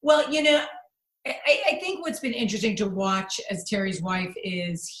think what's been interesting to watch as Terry's wife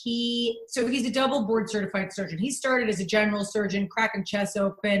is he's a double board certified surgeon. He started as a general surgeon, cracking chests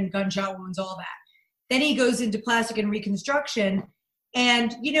open, gunshot wounds, all that. Then he goes into plastic and reconstruction.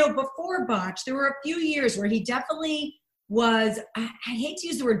 And, before Botched, there were a few years where he definitely was, I hate to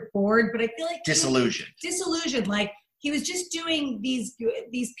use the word bored, but I feel like disillusioned. Like, he was just doing these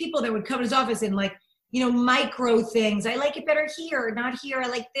people that would come to his office and micro things. I like it better here, not here. I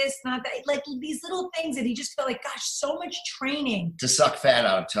like this, not that. Like these little things that he just felt like, gosh, so much training. To suck fat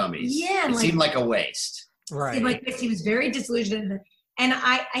out of tummies. Yeah. It seemed like a waste. Right. He was very disillusioned. And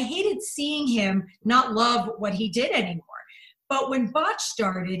I hated seeing him not love what he did anymore. But when Botched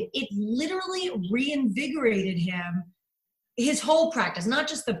started, it literally reinvigorated him, his whole practice, not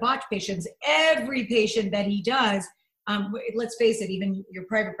just the Botched patients, every patient that he does. Let's face it, even your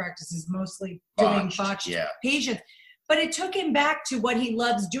private practice is mostly doing Botched patients. But it took him back to what he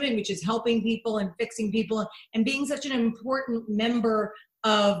loves doing, which is helping people and fixing people and being such an important member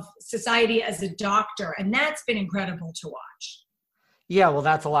of society as a doctor. And that's been incredible to watch. Yeah, well,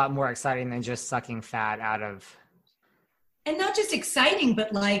 that's a lot more exciting than just sucking fat out of. And not just exciting, but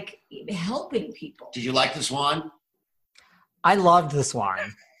helping people. Did you like the Swan? I loved the Swan.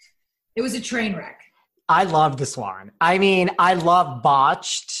 It was a train wreck. I loved the Swan. I mean, I love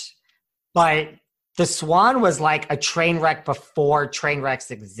Botched, but the Swan was like a train wreck before train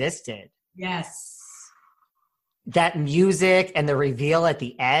wrecks existed. Yes. That music and the reveal at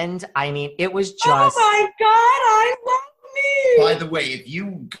the end, I mean, it was just... Oh my God, I love me! By the way, if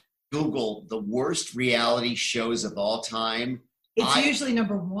you Google the worst reality shows of all time, it's usually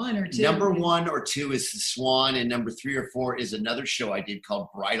number 1 or 2. Number 1 or 2 is the Swan, and number 3 or 4 is another show I did called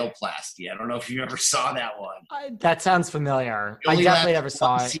Bridalplasty. I don't know if you ever saw that one. That sounds familiar. I definitely never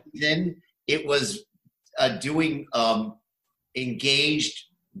saw it. Season, it was doing engaged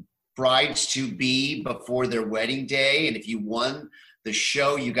brides-to-be before their wedding day, and if you won the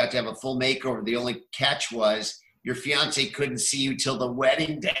show, you got to have a full makeover. The only catch was your fiance couldn't see you till the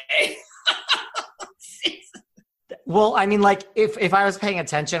wedding day. Well, I mean, like, if I was paying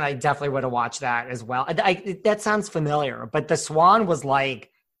attention, I definitely would have watched that as well. That sounds familiar, but The Swan was,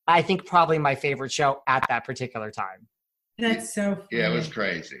 like, I think probably my favorite show at that particular time. That's so funny. Yeah, it was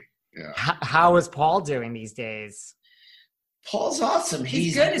crazy. Yeah. How is Paul doing these days? Paul's awesome.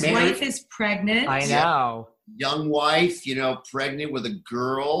 He's good. His wife is pregnant. I know. Young wife, pregnant with a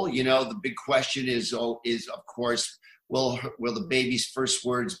girl. The big question is of course, will the baby's first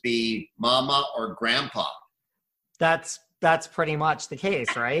words be mama or grandpa? That's pretty much the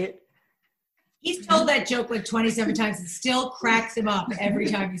case, right? He's told that joke like 27 times and still cracks him up every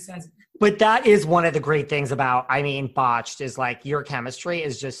time he says it. But that is one of the great things about, Botched is like your chemistry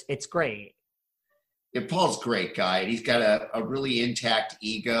is just, it's great. Yeah, Paul's a great guy. He's got a really intact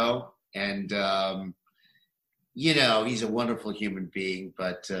ego, and he's a wonderful human being.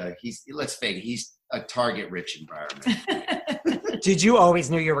 But let's face it, he's a target-rich environment. Did you always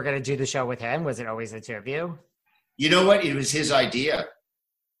knew you were going to do the show with him? Was it always the two of you? You know what? It was his idea.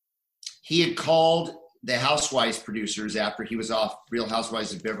 He had called the Housewives producers after he was off Real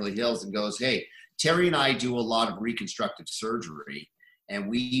Housewives of Beverly Hills and goes, "Hey, Terry and I do a lot of reconstructive surgery, and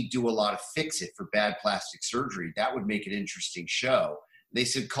we do a lot of fix-it for bad plastic surgery. That would make an interesting show." They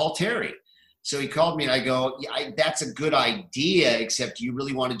said, "Call Terry." So he called me, and I go, "Yeah, that's a good idea, except you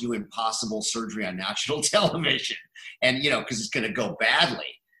really want to do impossible surgery on national television, and because it's going to go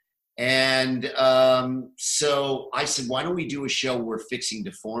badly." And so I said, "Why don't we do a show where we're fixing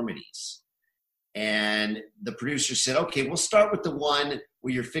deformities?" And the producer said, "Okay, we'll start with the one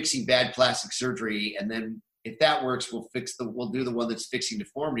where you're fixing bad plastic surgery, and then if that works, we'll do the one that's fixing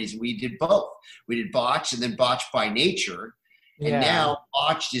deformities." And we did both. We did Botched and then Botched by Nature. And now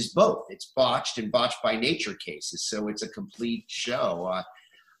Botched is both. It's Botched and Botched by Nature cases. So it's a complete show.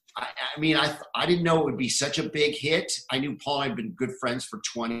 I didn't know it would be such a big hit. I knew Paul and I had been good friends for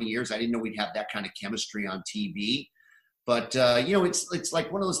 20 years. I didn't know we'd have that kind of chemistry on TV. But, it's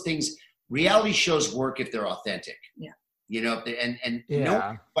like one of those things. Reality shows work if they're authentic. Yeah. No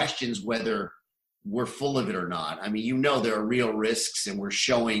one questions whether we're full of it or not. I mean, there are real risks, and we're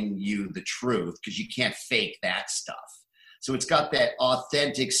showing you the truth because you can't fake that stuff. So it's got that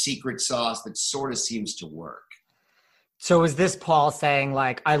authentic secret sauce that sort of seems to work. So is this Paul saying,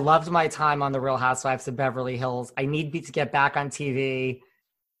 like, I loved my time on The Real Housewives of Beverly Hills. I need to get back on TV.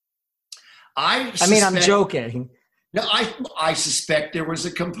 I'm joking. No, I suspect there was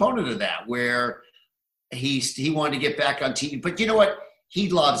a component of that where he wanted to get back on TV. But you know what? He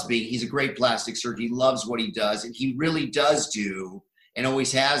loves me. He's a great plastic surgeon. He loves what he does. And he really does do and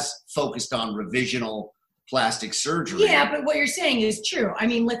always has focused on revisional plastic surgery. Yeah, but what you're saying is true. I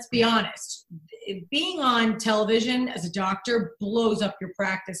mean, let's be honest. Being on television as a doctor blows up your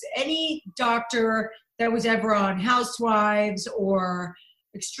practice. Any doctor that was ever on Housewives or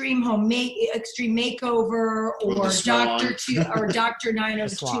Extreme Makeover or Dr.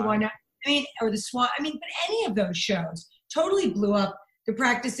 90219, or the Swan. But any of those shows totally blew up the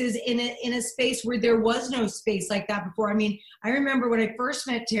practices in a space where there was no space like that before. I remember when I first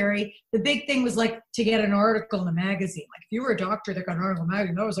met Terry, the big thing was like to get an article in a magazine. Like if you were a doctor that got an article in a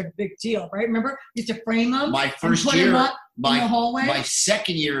magazine, that was like a big deal, right? Remember? You used to frame them. My first year, them up in the hallway. My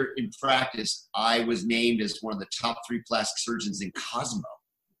second year in practice, I was named as one of the top 3 plastic surgeons in Cosmopolitan.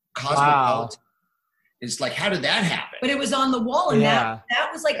 Wow. It's like, how did that happen? But it was on the wall, and that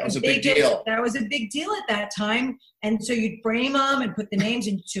was like a big deal. That was a big deal at that time. And so you'd frame them and put the names,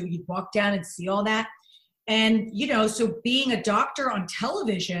 and so you'd walk down and see all that. And so being a doctor on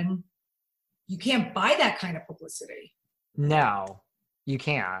television, you can't buy that kind of publicity. No, you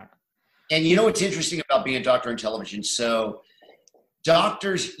can't. And what's interesting about being a doctor on television? So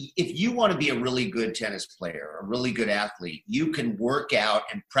doctors, if you want to be a really good tennis player, a really good athlete, you can work out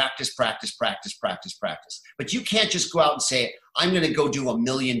and practice. But you can't just go out and say, I'm going to go do 1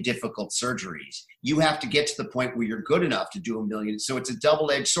 million difficult surgeries. You have to get to the point where you're good enough to do 1 million. So it's a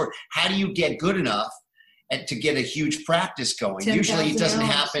double-edged sword. How do you get good enough to get a huge practice going? Usually it doesn't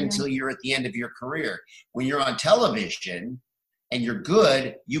happen until you're at the end of your career. When you're on television and you're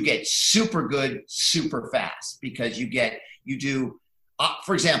good, you get super good, super fast because you do.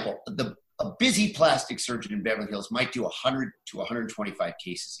 For example, a busy plastic surgeon in Beverly Hills might do 100 to 125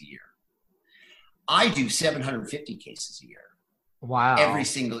 cases a year. I do 750 cases a year. Wow. Every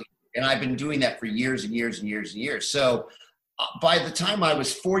single year. And I've been doing that for years and years and years and years. So by the time I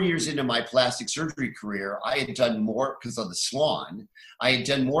was 4 years into my plastic surgery career, I had done more, because of the Swan, I had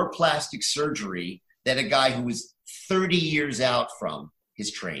done more plastic surgery than a guy who was 30 years out from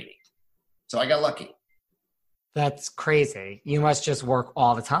his training. So I got lucky. That's crazy. You must just work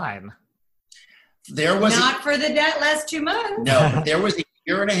all the time. There was not for the last 2 months. No, there was a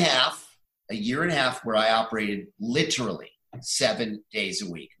year and a half where I operated literally 7 days a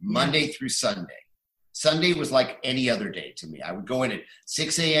week, Monday through Sunday. Sunday was like any other day to me. I would go in at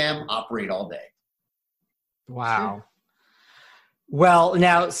 6 a.m., operate all day. Wow. Sure. Well,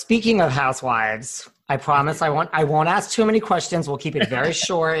 now speaking of housewives, I promise I won't ask too many questions. We'll keep it very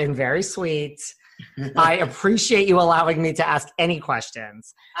short and very sweet. I appreciate you allowing me to ask any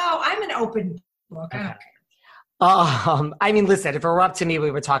questions. Oh, I'm an open book. Okay. I mean, listen, if it were up to me,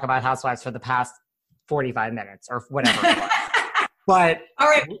 we would talk about housewives for the past 45 minutes or whatever it was. But all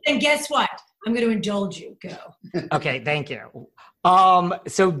right, and guess what? I'm going to indulge you. Go. Okay, thank you.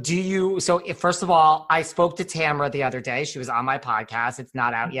 First of all, I spoke to Tamra the other day. She was on my podcast. It's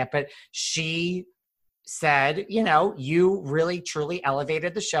not out yet, but she said, you really truly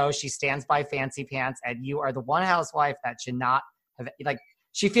elevated the show. She stands by Fancy Pants, and you are the one housewife that should not have,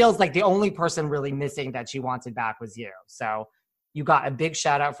 she feels like the only person really missing that she wanted back was you. So you got a big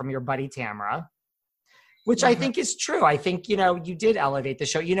shout out from your buddy Tamra, which I think is true. I think, you did elevate the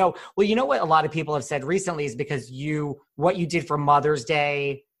show. What a lot of people have said recently is because what you did for Mother's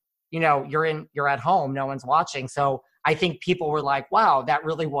Day, you're at home, no one's watching. So I think people were like, wow, that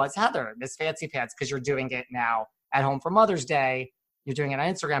really was Heather, Miss Fancy Pants, because you're doing it now at home for Mother's Day. You're doing it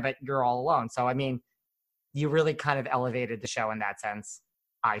on Instagram, but you're all alone. So, I mean, you really kind of elevated the show in that sense,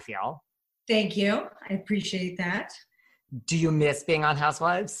 I feel. Thank you. I appreciate that. Do you miss being on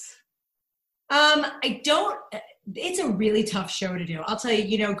Housewives? I don't. It's a really tough show to do. I'll tell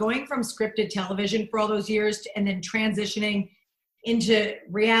you, going from scripted television for all those years and then transitioning into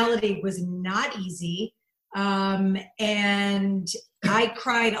reality was not easy. And I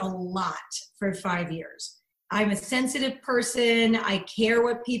cried a lot for 5 years. I'm a sensitive person. I care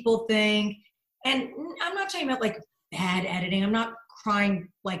what people think. And I'm not talking about bad editing. I'm not crying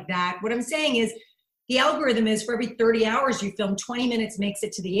like that. What I'm saying is, the algorithm is for every 30 hours you film, 20 minutes makes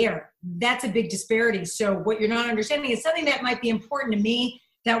it to the air. That's a big disparity. So what you're not understanding is something that might be important to me,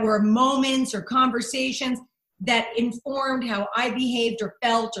 that were moments or conversations that informed how I behaved or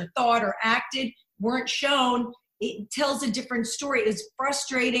felt or thought or acted, weren't shown. It tells a different story. It was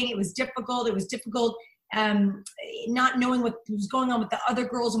frustrating. It was difficult. Not knowing what was going on with the other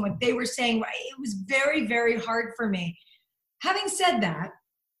girls and what they were saying. It was very, very hard for me. Having said that,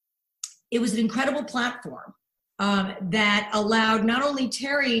 it was an incredible platform that allowed not only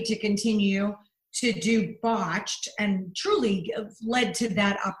Terry to continue to do Botched and truly led to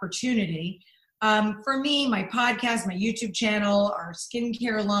that opportunity. For me, my podcast, my YouTube channel, our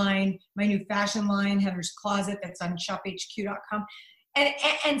skincare line, my new fashion line, Heather's Closet, that's on shophq.com,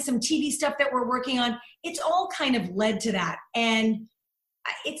 and some TV stuff that we're working on. It's all kind of led to that. And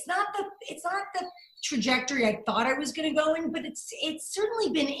it's not the trajectory I thought I was going to go in, but it's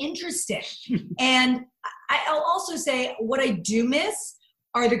certainly been interesting. And I'll also say what I do miss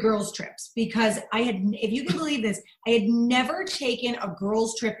are the girls' trips, because if you can believe this, I had never taken a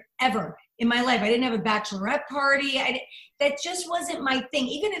girls' trip ever in my life. I didn't have a bachelorette party. That just wasn't my thing.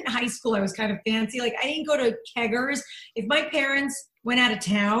 Even in high school, I was kind of fancy. I didn't go to keggers. If my parents went out of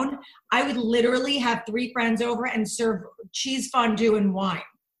town, I would literally have 3 friends over and serve cheese fondue and wine.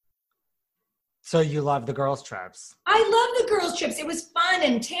 So you love the girls' trips? I love the girls' trips. It was fun.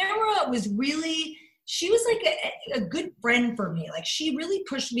 And Tamra she was a good friend for me. She really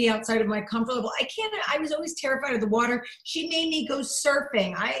pushed me outside of my comfort level. I was always terrified of the water. She made me go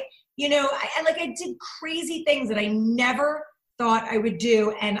surfing. I did crazy things that I never thought I would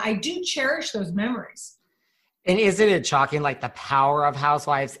do. And I do cherish those memories. And isn't it shocking, the power of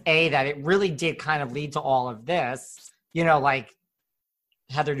Housewives, that it really did kind of lead to all of this,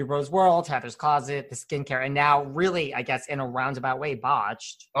 Heather Dubrow's World, Heather's Closet, the skincare, and now really, I guess, in a roundabout way,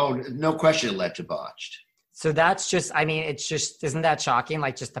 Botched. Oh, no question it led to Botched. So that's just, isn't that shocking?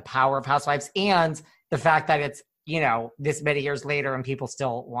 Just the power of Housewives and the fact that it's, this many years later and people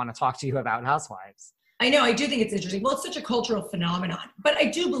still want to talk to you about Housewives. I know, I do think it's interesting. Well, it's such a cultural phenomenon, but I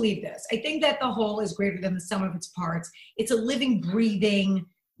do believe this. I think that the whole is greater than the sum of its parts. It's a living, breathing,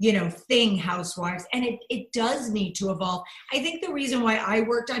 thing, Housewives, and it does need to evolve. I think the reason why I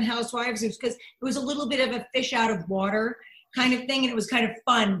worked on Housewives is because it was a little bit of a fish out of water, kind of thing. And it was kind of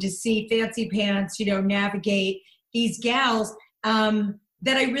fun to see Fancy Pants, navigate these gals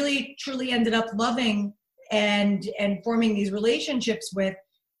that I really, truly ended up loving and forming these relationships with.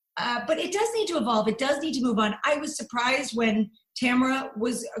 But it does need to evolve. It does need to move on. I was surprised when Tamara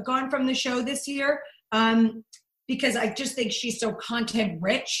was gone from the show this year because I just think she's so content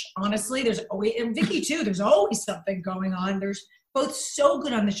rich. Honestly, there's always, and Vicky too, there's always something going on. There's both so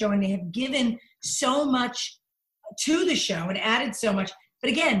good on the show and they have given so much to the show and added so much.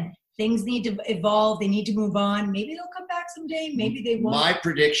 But again, things need to evolve. They need to move on. Maybe they'll come back someday. Maybe they won't. My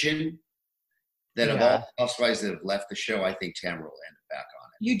prediction that of all housewives that have left the show, I think Tamara will end up back on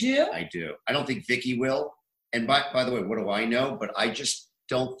it. You do? I do. I don't think Vicky will. And by the way, what do I know? But I just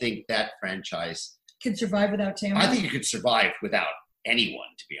don't think that franchise can survive without Tamara. I think it could survive without anyone,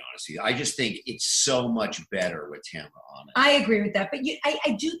 to be honest with you. I just think it's so much better with Tamara on it. I agree with that. But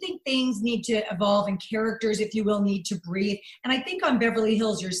I do think things need to evolve and characters, if you will, need to breathe. And I think on Beverly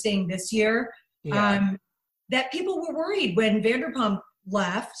Hills, you're saying this year that people were worried when Vanderpump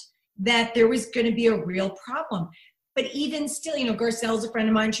left that there was going to be a real problem. But even still, Garcelle's a friend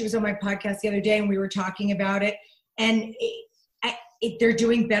of mine. She was on my podcast the other day and we were talking about it. And they're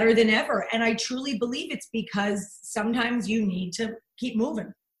doing better than ever. And I truly believe it's because sometimes you need to keep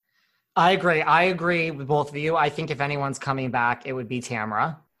moving. I agree with both of you. I think if anyone's coming back, it would be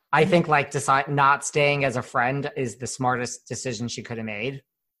Tamara. I think not staying as a friend is the smartest decision she could have made.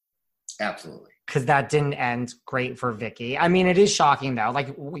 Absolutely. Because that didn't end great for Vicky. I mean, it is shocking though.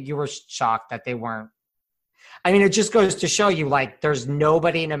 Like you were shocked that they weren't. I mean, it just goes to show you there's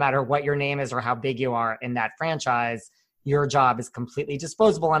nobody, no matter what your name is or how big you are in that franchise, your job is completely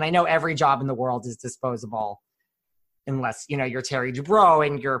disposable. And I know every job in the world is disposable unless, you're Terry DUBROW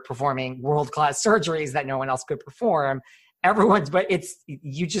and you're performing world-class surgeries that no one else could perform. But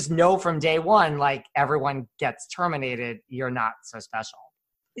you just know from day one, everyone gets terminated. You're not so special.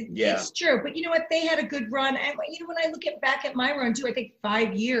 Yeah. It's true. But you know what? They had a good run. And when I look back at my run too, I think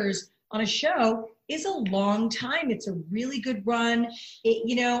 5 years on a show is a long time. It's a really good run.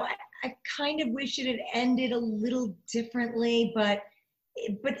 I kind of wish it had ended a little differently, but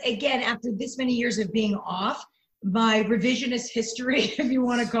again, after this many years of being off, my revisionist history, if you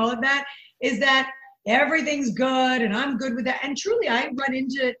want to call it that, is that everything's good and I'm good with that. And truly, I run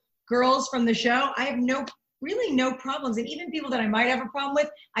into girls from the show. I have really no problems. And even people that I might have a problem with,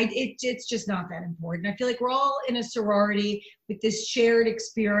 it's just not that important. I feel like we're all in a sorority with this shared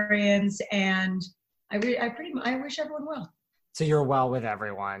experience, and I wish everyone well. So you're well with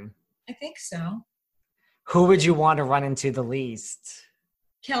everyone. I think so. Who would you want to run into the least?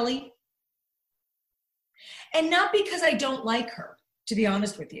 Kelly. And not because I don't like her, to be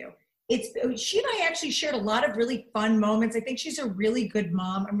honest with you. She and I actually shared a lot of really fun moments. I think she's a really good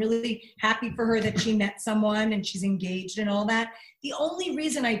mom. I'm really happy for her that she met someone and she's engaged and all that. The only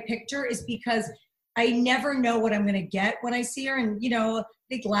reason I picked her is because I never know what I'm going to get when I see her. And, I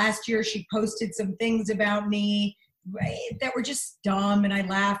think last year she posted some things about me that were just dumb, and I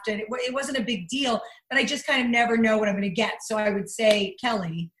laughed at it. It wasn't a big deal, but I just kind of never know what I'm going to get. So I would say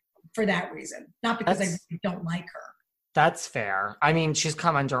Kelly for that reason, not because I really don't like her. That's fair. I mean, she's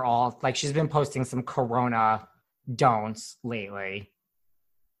come under she's been posting some Corona don'ts lately,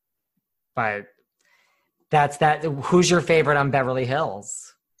 but that's that. Who's your favorite on Beverly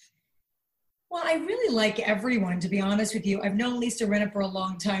Hills? Well, I really like everyone, to be honest with you. I've known Lisa Rinna for a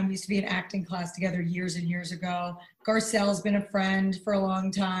long time. We used to be in acting class together years and years ago. Garcelle's been a friend for a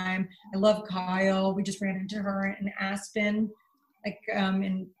long time. I love Kyle. We just ran into her in Aspen,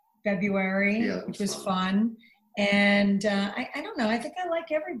 in February, which was fun. And I don't know. I think I like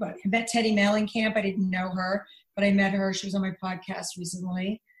everybody. I met Teddy Mellencamp. I didn't know her, but I met her. She was on my podcast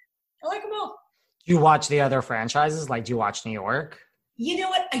recently. I like them all. Do you watch the other franchises? Do you watch New York? You know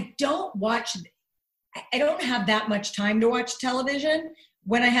what? I don't have that much time to watch television.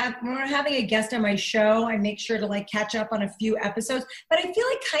 When I'm having a guest on my show, I make sure to catch up on a few episodes. But I feel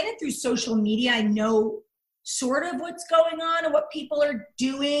kind of through social media, I know sort of what's going on and what people are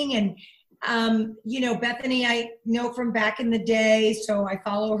doing. And, Bethany, I know from back in the day. So I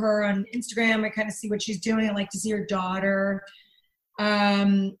follow her on Instagram. I kind of see what she's doing. I like to see her daughter.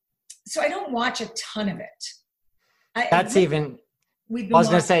 So I don't watch a ton of it. I was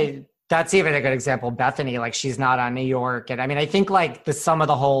going to say, that's even a good example. Bethany, she's not on New York. And I mean, I think the sum of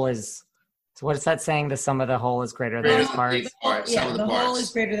the whole is, so what is that saying? The sum of the whole is greater than its parts. The whole is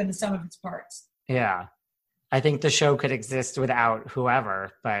greater than the sum of its parts. Yeah. I think the show could exist without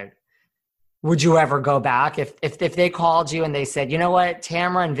whoever, but would you ever go back? If they called you and they said, you know what,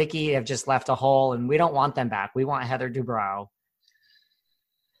 Tamara and Vicky have just left a hole and we don't want them back. We want Heather DUBROW.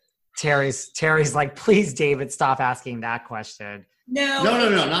 Terry's like, please, David, stop asking that question. No,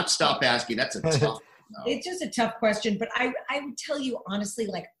 not stop asking. That's a tough. No. It's just a tough question, but I would tell you honestly,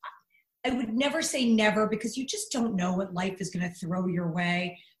 like, I would never say never, because you just don't know what life is going to throw your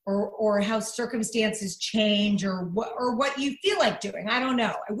way, or how circumstances change, or what you feel like doing. I don't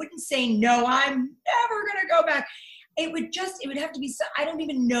know. I wouldn't say no, I'm never going to go back. It would have to be, I don't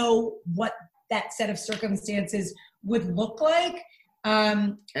even know what that set of circumstances would look like.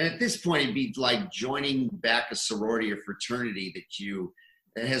 And at this point, it'd be like joining back a sorority or fraternity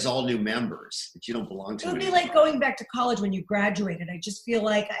that has all new members that you don't belong to. It would anymore. be like going back to college when you graduated. I just feel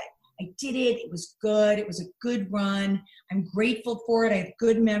like I did it. It was good. It was a good run. I'm grateful for it. I have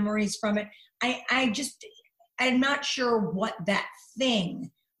good memories from it. I'm not sure what that thing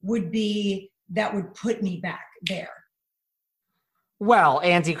would be that would put me back there. Well,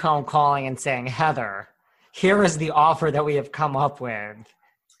 Andy Cohen calling and saying, Heather, here is the offer that we have come up with.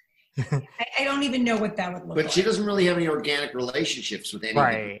 I don't even know what that would look like. But she doesn't really have any organic relationships with anyone.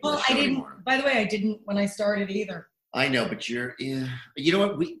 Right. Well, I didn't, by the way, I didn't when I started either. I know, but you know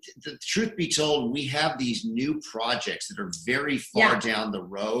what? The truth be told, we have these new projects that are very far down the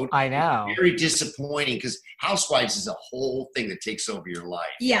road. I know. Very disappointing, because Housewives is a whole thing that takes over your life.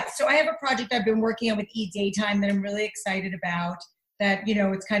 Yeah. So I have a project I've been working on with Daytime that I'm really excited about. That,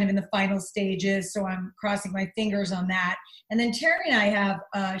 it's kind of in the final stages. So I'm crossing my fingers on that. And then Terry and I have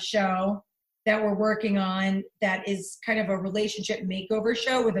a show that we're working on that is kind of a relationship makeover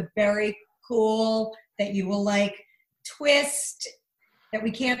show with a very cool, that you will like, twist that we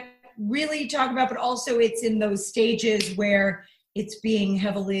can't really talk about, but also it's in those stages where it's being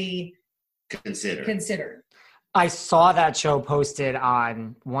heavily considered. I saw that show posted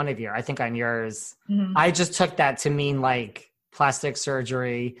on one of I think on yours. Mm-hmm. I just took that to mean like plastic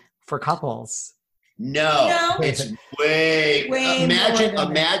surgery for couples. No. It's way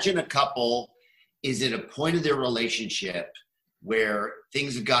imagine a couple is at a point of their relationship where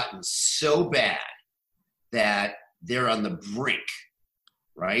things have gotten so bad that they're on the brink,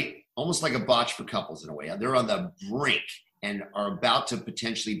 right? Almost like a botch for couples in a way. They're on the brink and are about to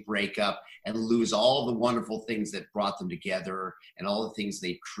potentially break up and lose all the wonderful things that brought them together and all the things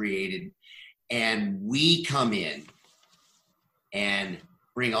they've created. And we come in and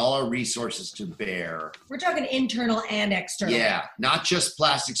bring all our resources to bear. We're talking internal and external. Yeah, not just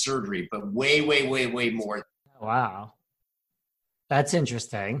plastic surgery, but way, way, way, way more. Wow. That's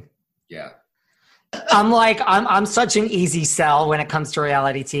interesting. Yeah. I'm such an easy sell when it comes to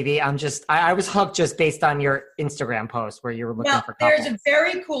reality TV. I was hooked just based on your Instagram post where you were looking for couples. There's a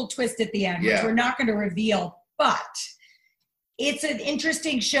very cool twist at the end, which we're not going to reveal, but it's an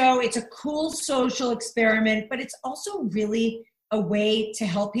interesting show. It's a cool social experiment, but it's also really a way to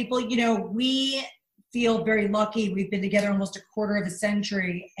help people. We feel very lucky. We've been together almost a quarter of a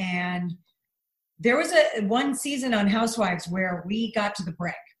century, and there was one season on Housewives where we got to the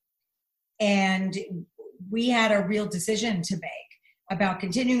brink. And we had a real decision to make about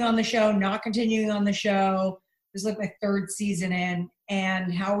continuing on the show, not continuing on the show. This was like my third season in,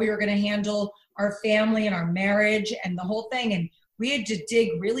 and how we were going to handle our family and our marriage and the whole thing. And we had to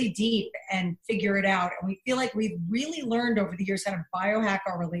dig really deep and figure it out. And we feel like we've really learned over the years how to biohack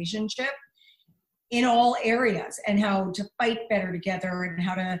our relationship in all areas, and how to fight better together, and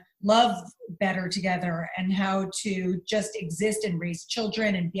how to love better together, and how to just exist and raise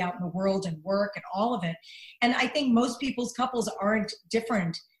children and be out in the world and work and all of it. And I think most people's couples aren't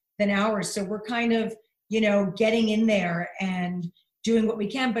different than ours. So we're kind of, getting in there and doing what we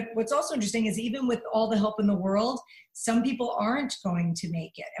can. But what's also interesting is even with all the help in the world, some people aren't going to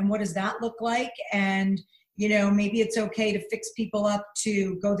make it. And what does that look like? And, maybe it's okay to fix people up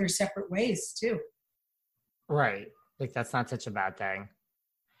to go their separate ways too. Right. Like that's not such a bad thing.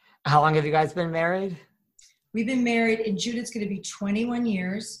 How long have you guys been married? We've been married in June. It's going to be 21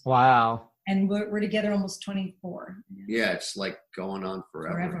 years. Wow. And we're together almost 24. Yeah. It's like going on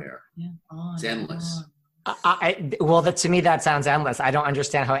forever here. Yeah. It's endless. To me, that sounds endless. I don't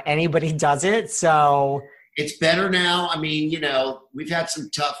understand how anybody does it. So it's better now. I mean, we've had some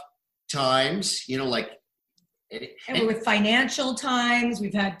tough times, and with financial times,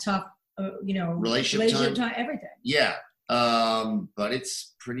 we've had tough, relationship time, everything. Yeah. But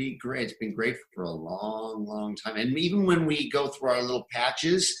it's pretty great. It's been great for a long, long time. And even when we go through our little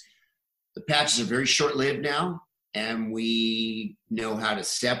patches, the patches are very short-lived now, and we know how to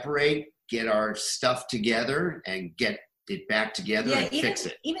separate, get our stuff together, and get it back together and fix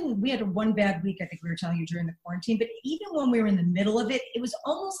it. Even we had one bad week, I think we were telling you, during the quarantine, but even when we were in the middle of it, it was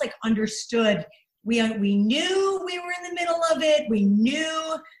almost like understood. We knew we were in the middle of it. We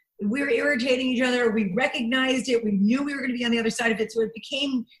knew we were irritating each other. We recognized it. We knew we were going to be on the other side of it. So it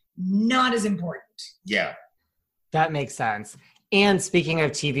became not as important. Yeah. That makes sense. And speaking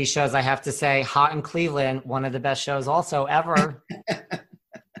of TV shows, I have to say Hot in Cleveland, one of the best shows also ever.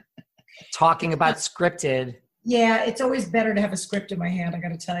 Talking about scripted. Yeah, it's always better to have a script in my hand. I got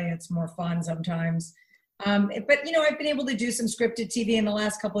to tell you, it's more fun sometimes. But, you know, I've been able to do some scripted TV in the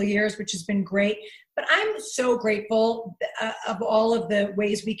last couple of years, which has been great. But I'm so grateful of all of the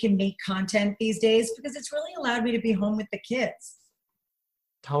ways we can make content these days, because it's really allowed me to be home with the kids.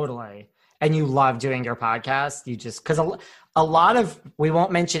 Totally. And you love doing your podcast. You just, because a lot of, we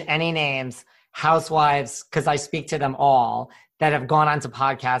won't mention any names, housewives, because I speak to them all, that have gone on to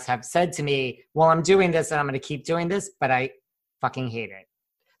podcasts have said to me, well, I'm doing this and I'm going to keep doing this, but I fucking hate it.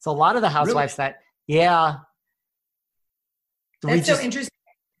 So a lot of the housewives Really? yeah. That's so interesting.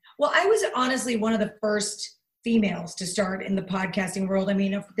 Well, I was honestly one of the first females to start in the podcasting world. I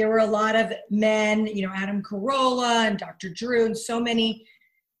mean, there were a lot of men, you know, Adam Carolla and Dr. Drew and so many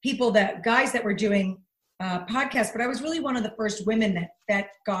people guys that were doing podcasts, but I was really one of the first women that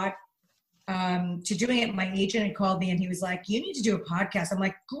got to doing it. My agent had called me and he was like, you need to do a podcast. I'm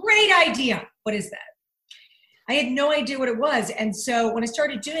like, great idea. What is that? I had no idea what it was. And so when I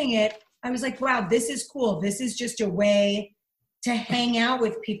started doing it, I was like, wow, this is cool. This is just a way to hang out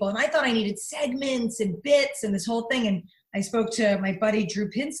with people. And I thought I needed segments and bits and this whole thing. And I spoke to my buddy,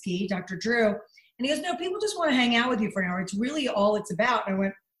 Drew Pinsky, Dr. Drew, and he goes, no, people just want to hang out with you for an hour. It's really all it's about. And I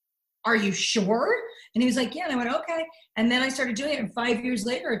went, are you sure? And he was like, yeah. And I went, okay. And then I started doing it. And 5 years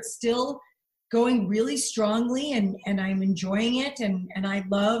later, it's still going really strongly and I'm enjoying it. And I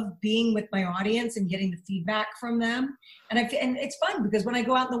love being with my audience and getting the feedback from them. And it's fun because when I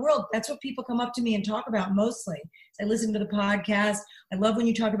go out in the world, that's what people come up to me and talk about mostly. I listen to the podcast. I love when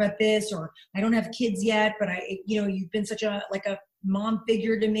you talk about this, or I don't have kids yet, but you've been such a mom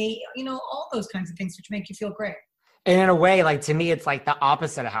figure to me, you know, all those kinds of things, which make you feel great. And in a way, like, to me, it's like the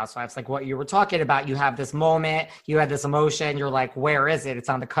opposite of Housewives. Like what you were talking about, you have this moment, you had this emotion, you're like, where is it? It's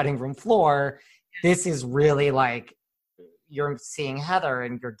on the cutting room floor. This is really like, you're seeing Heather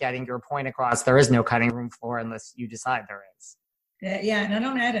and you're getting your point across. There is no cutting room floor unless you decide there is. Yeah, and I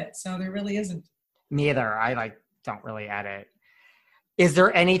don't edit, so there really isn't. Me either. I don't really edit. Is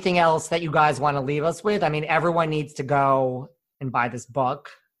there anything else that you guys want to leave us with? I mean, everyone needs to go and buy this book.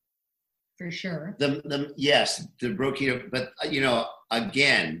 For sure. Yes, the Broketo, but you know,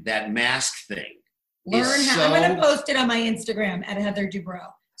 again, that mask thing. Learn how. I'm going to post it on my Instagram at Heather DUBROW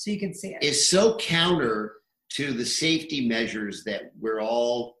so you can see it. It's so counter to the safety measures that we're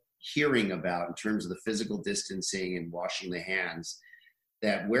all hearing about in terms of the physical distancing and washing the hands,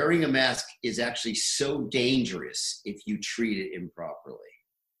 that wearing a mask is actually so dangerous if you treat it improperly.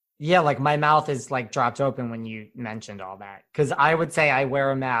 Yeah, like my mouth is like dropped open when you mentioned all that. Because I would say I wear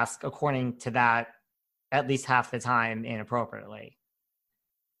a mask, according to that, at least half the time inappropriately.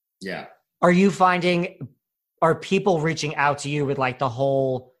 Yeah. Are people reaching out to you with like the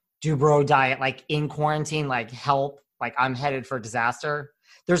whole DUBROW diet, like in quarantine, like help, like I'm headed for disaster?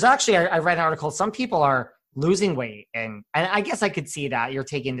 There's actually, I read an article, some people are losing weight. And I guess I could see that you're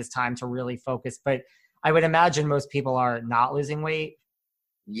taking this time to really focus, but I would imagine most people are not losing weight.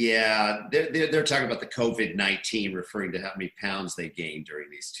 Yeah, they're talking about the COVID-19, referring to how many pounds they gained during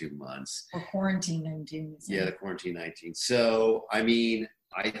these 2 months. Or quarantine 19. Yeah, the quarantine 19. So, I mean,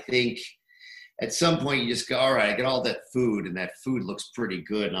 I think at some point you just go, all right, I get all that food and that food looks pretty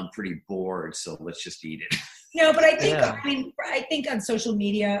good and I'm pretty bored, so let's just eat it. No, but I think, I think on social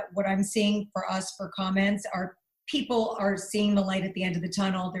media, what I'm seeing for us for comments are people are seeing the light at the end of the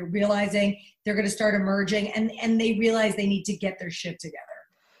tunnel. They're realizing they're going to start emerging and they realize they need to get their shit together.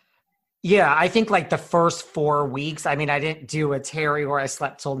 Yeah, I think like the first 4 weeks, I mean, I didn't do a Terry where I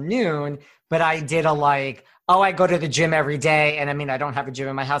slept till noon, but I did I go to the gym every day. And I mean, I don't have a gym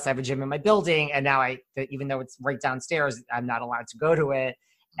in my house. I have a gym in my building. And now even though it's right downstairs, I'm not allowed to go to it.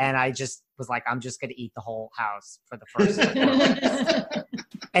 And I just was like, I'm just going to eat the whole house for the first 4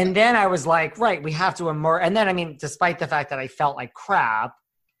 weeks. And then I was like, right, we have to emerge. And then, I mean, despite the fact that I felt like crap,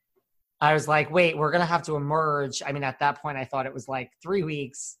 I was like, wait, we're going to have to emerge. I mean, at that point, I thought it was like 3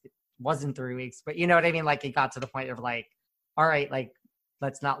 weeks. Wasn't 3 weeks, but you know what I mean? Like it got to the point of like, all right, like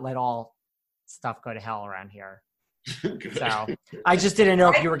let's not let all stuff go to hell around here. So I just didn't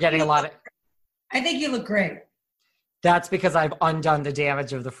know if you were getting a lot of. I think you look great. That's because I've undone the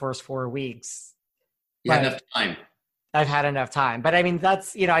damage of the first 4 weeks. Yeah, enough time. I've had enough time, but I mean,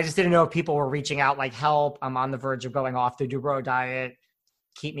 that's, you know, I just didn't know if people were reaching out like help. I'm on the verge of going off the DUBROW diet.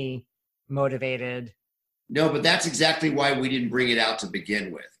 Keep me motivated. No, but that's exactly why we didn't bring it out to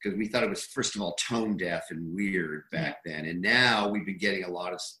begin with, because we thought it was, first of all, tone deaf and weird back then. And now we've been getting a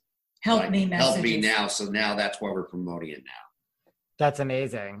lot of help me now. So now that's why we're promoting it now. That's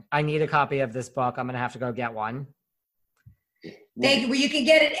amazing. I need a copy of this book. I'm going to have to go get one. Thank you. Well, you can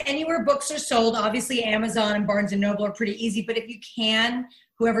get it anywhere books are sold. Obviously, Amazon and Barnes & Noble are pretty easy. But if you can,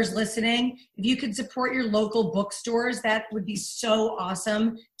 whoever's listening, if you could support your local bookstores, that would be so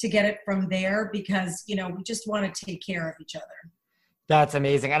awesome to get it from there because, we just want to take care of each other. That's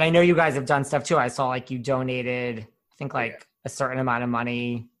amazing. And I know you guys have done stuff too. I saw like you donated, I think like a certain amount of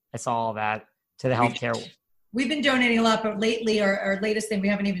money. I saw all that to the healthcare. We've been donating a lot, but lately our latest thing, we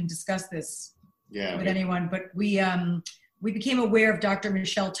haven't even discussed this with anyone, but we became aware of Dr.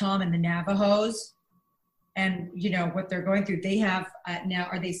 Michelle Tom and the Navajos and, what they're going through. They have now,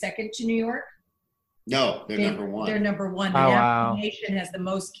 are they second to New York? No, they're number one. They're number one. The Navajo Nation has the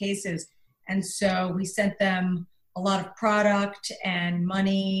most cases. And so we sent them a lot of product and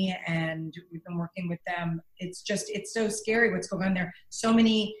money, and we've been working with them. It's so scary what's going on there. So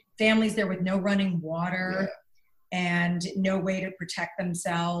many families there with no running water and no way to protect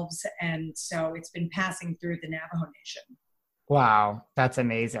themselves. And so it's been passing through the Navajo Nation. Wow, that's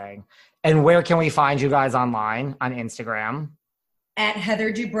amazing. And where can we find you guys online on Instagram? At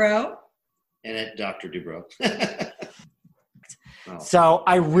Heather DUBROW. And at Dr. DUBROW. So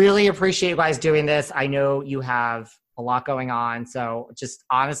I really appreciate you guys doing this. I know you have a lot going on. So just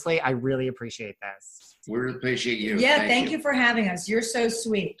honestly, I really appreciate this. We really appreciate you. Yeah, thank you for having us. You're so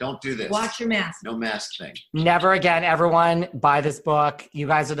sweet. Don't do this. Watch your mask. No mask thing. Never again, everyone. Buy this book. You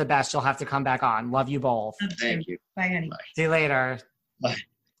guys are the best. You'll have to come back on. Love you both. Thank you. Bye, honey. Bye. See you later. Bye.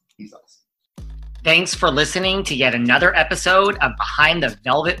 He's awesome. Thanks for listening to yet another episode of Behind the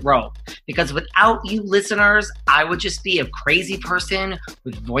Velvet Rope. Because without you listeners, I would just be a crazy person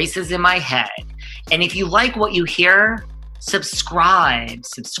with voices in my head. And if you like what you hear, subscribe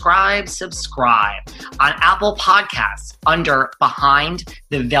on Apple Podcasts under Behind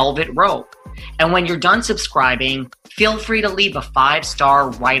the Velvet Rope. And when you're done subscribing, feel free to leave a 5-star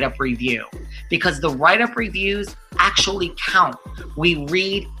write-up review because the write-up reviews actually count. We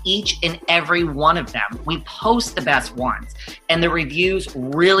read each and every one of them. We post the best ones, and the reviews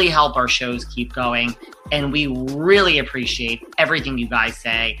really help our shows keep going. And we really appreciate everything you guys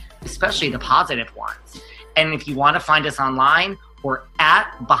say, especially the positive ones. And if you want to find us online, we're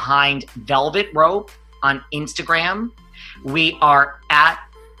at Behind Velvet Rope on Instagram. We are at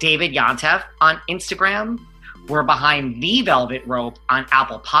David Yontef on Instagram. We're Behind the Velvet Rope on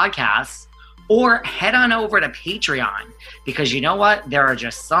Apple Podcasts. Or head on over to Patreon, because you know what? There are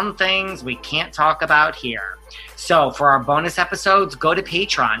just some things we can't talk about here. So for our bonus episodes, go to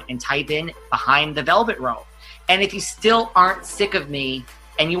Patreon and type in Behind the Velvet Rope. And if you still aren't sick of me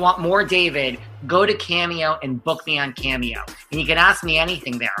and you want more David, go to Cameo and book me on Cameo. And you can ask me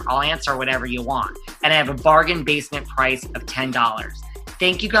anything there. I'll answer whatever you want. And I have a bargain basement price of $10.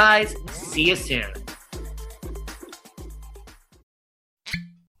 Thank you guys. See you soon.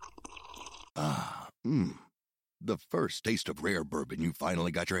 The first taste of rare bourbon you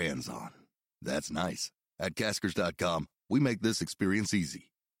finally got your hands on. That's nice. At Caskers.com, we make this experience easy.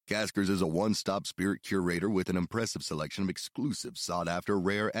 Caskers is a one-stop spirit curator with an impressive selection of exclusive, sought-after,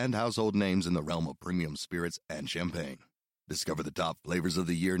 rare, and household names in the realm of premium spirits and champagne. Discover the top flavors of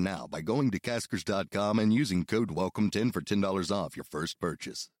the year now by going to Caskers.com and using code WELCOME10 for $10 off your first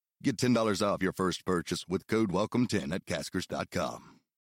purchase. Get $10 off your first purchase with code WELCOME10 at Caskers.com.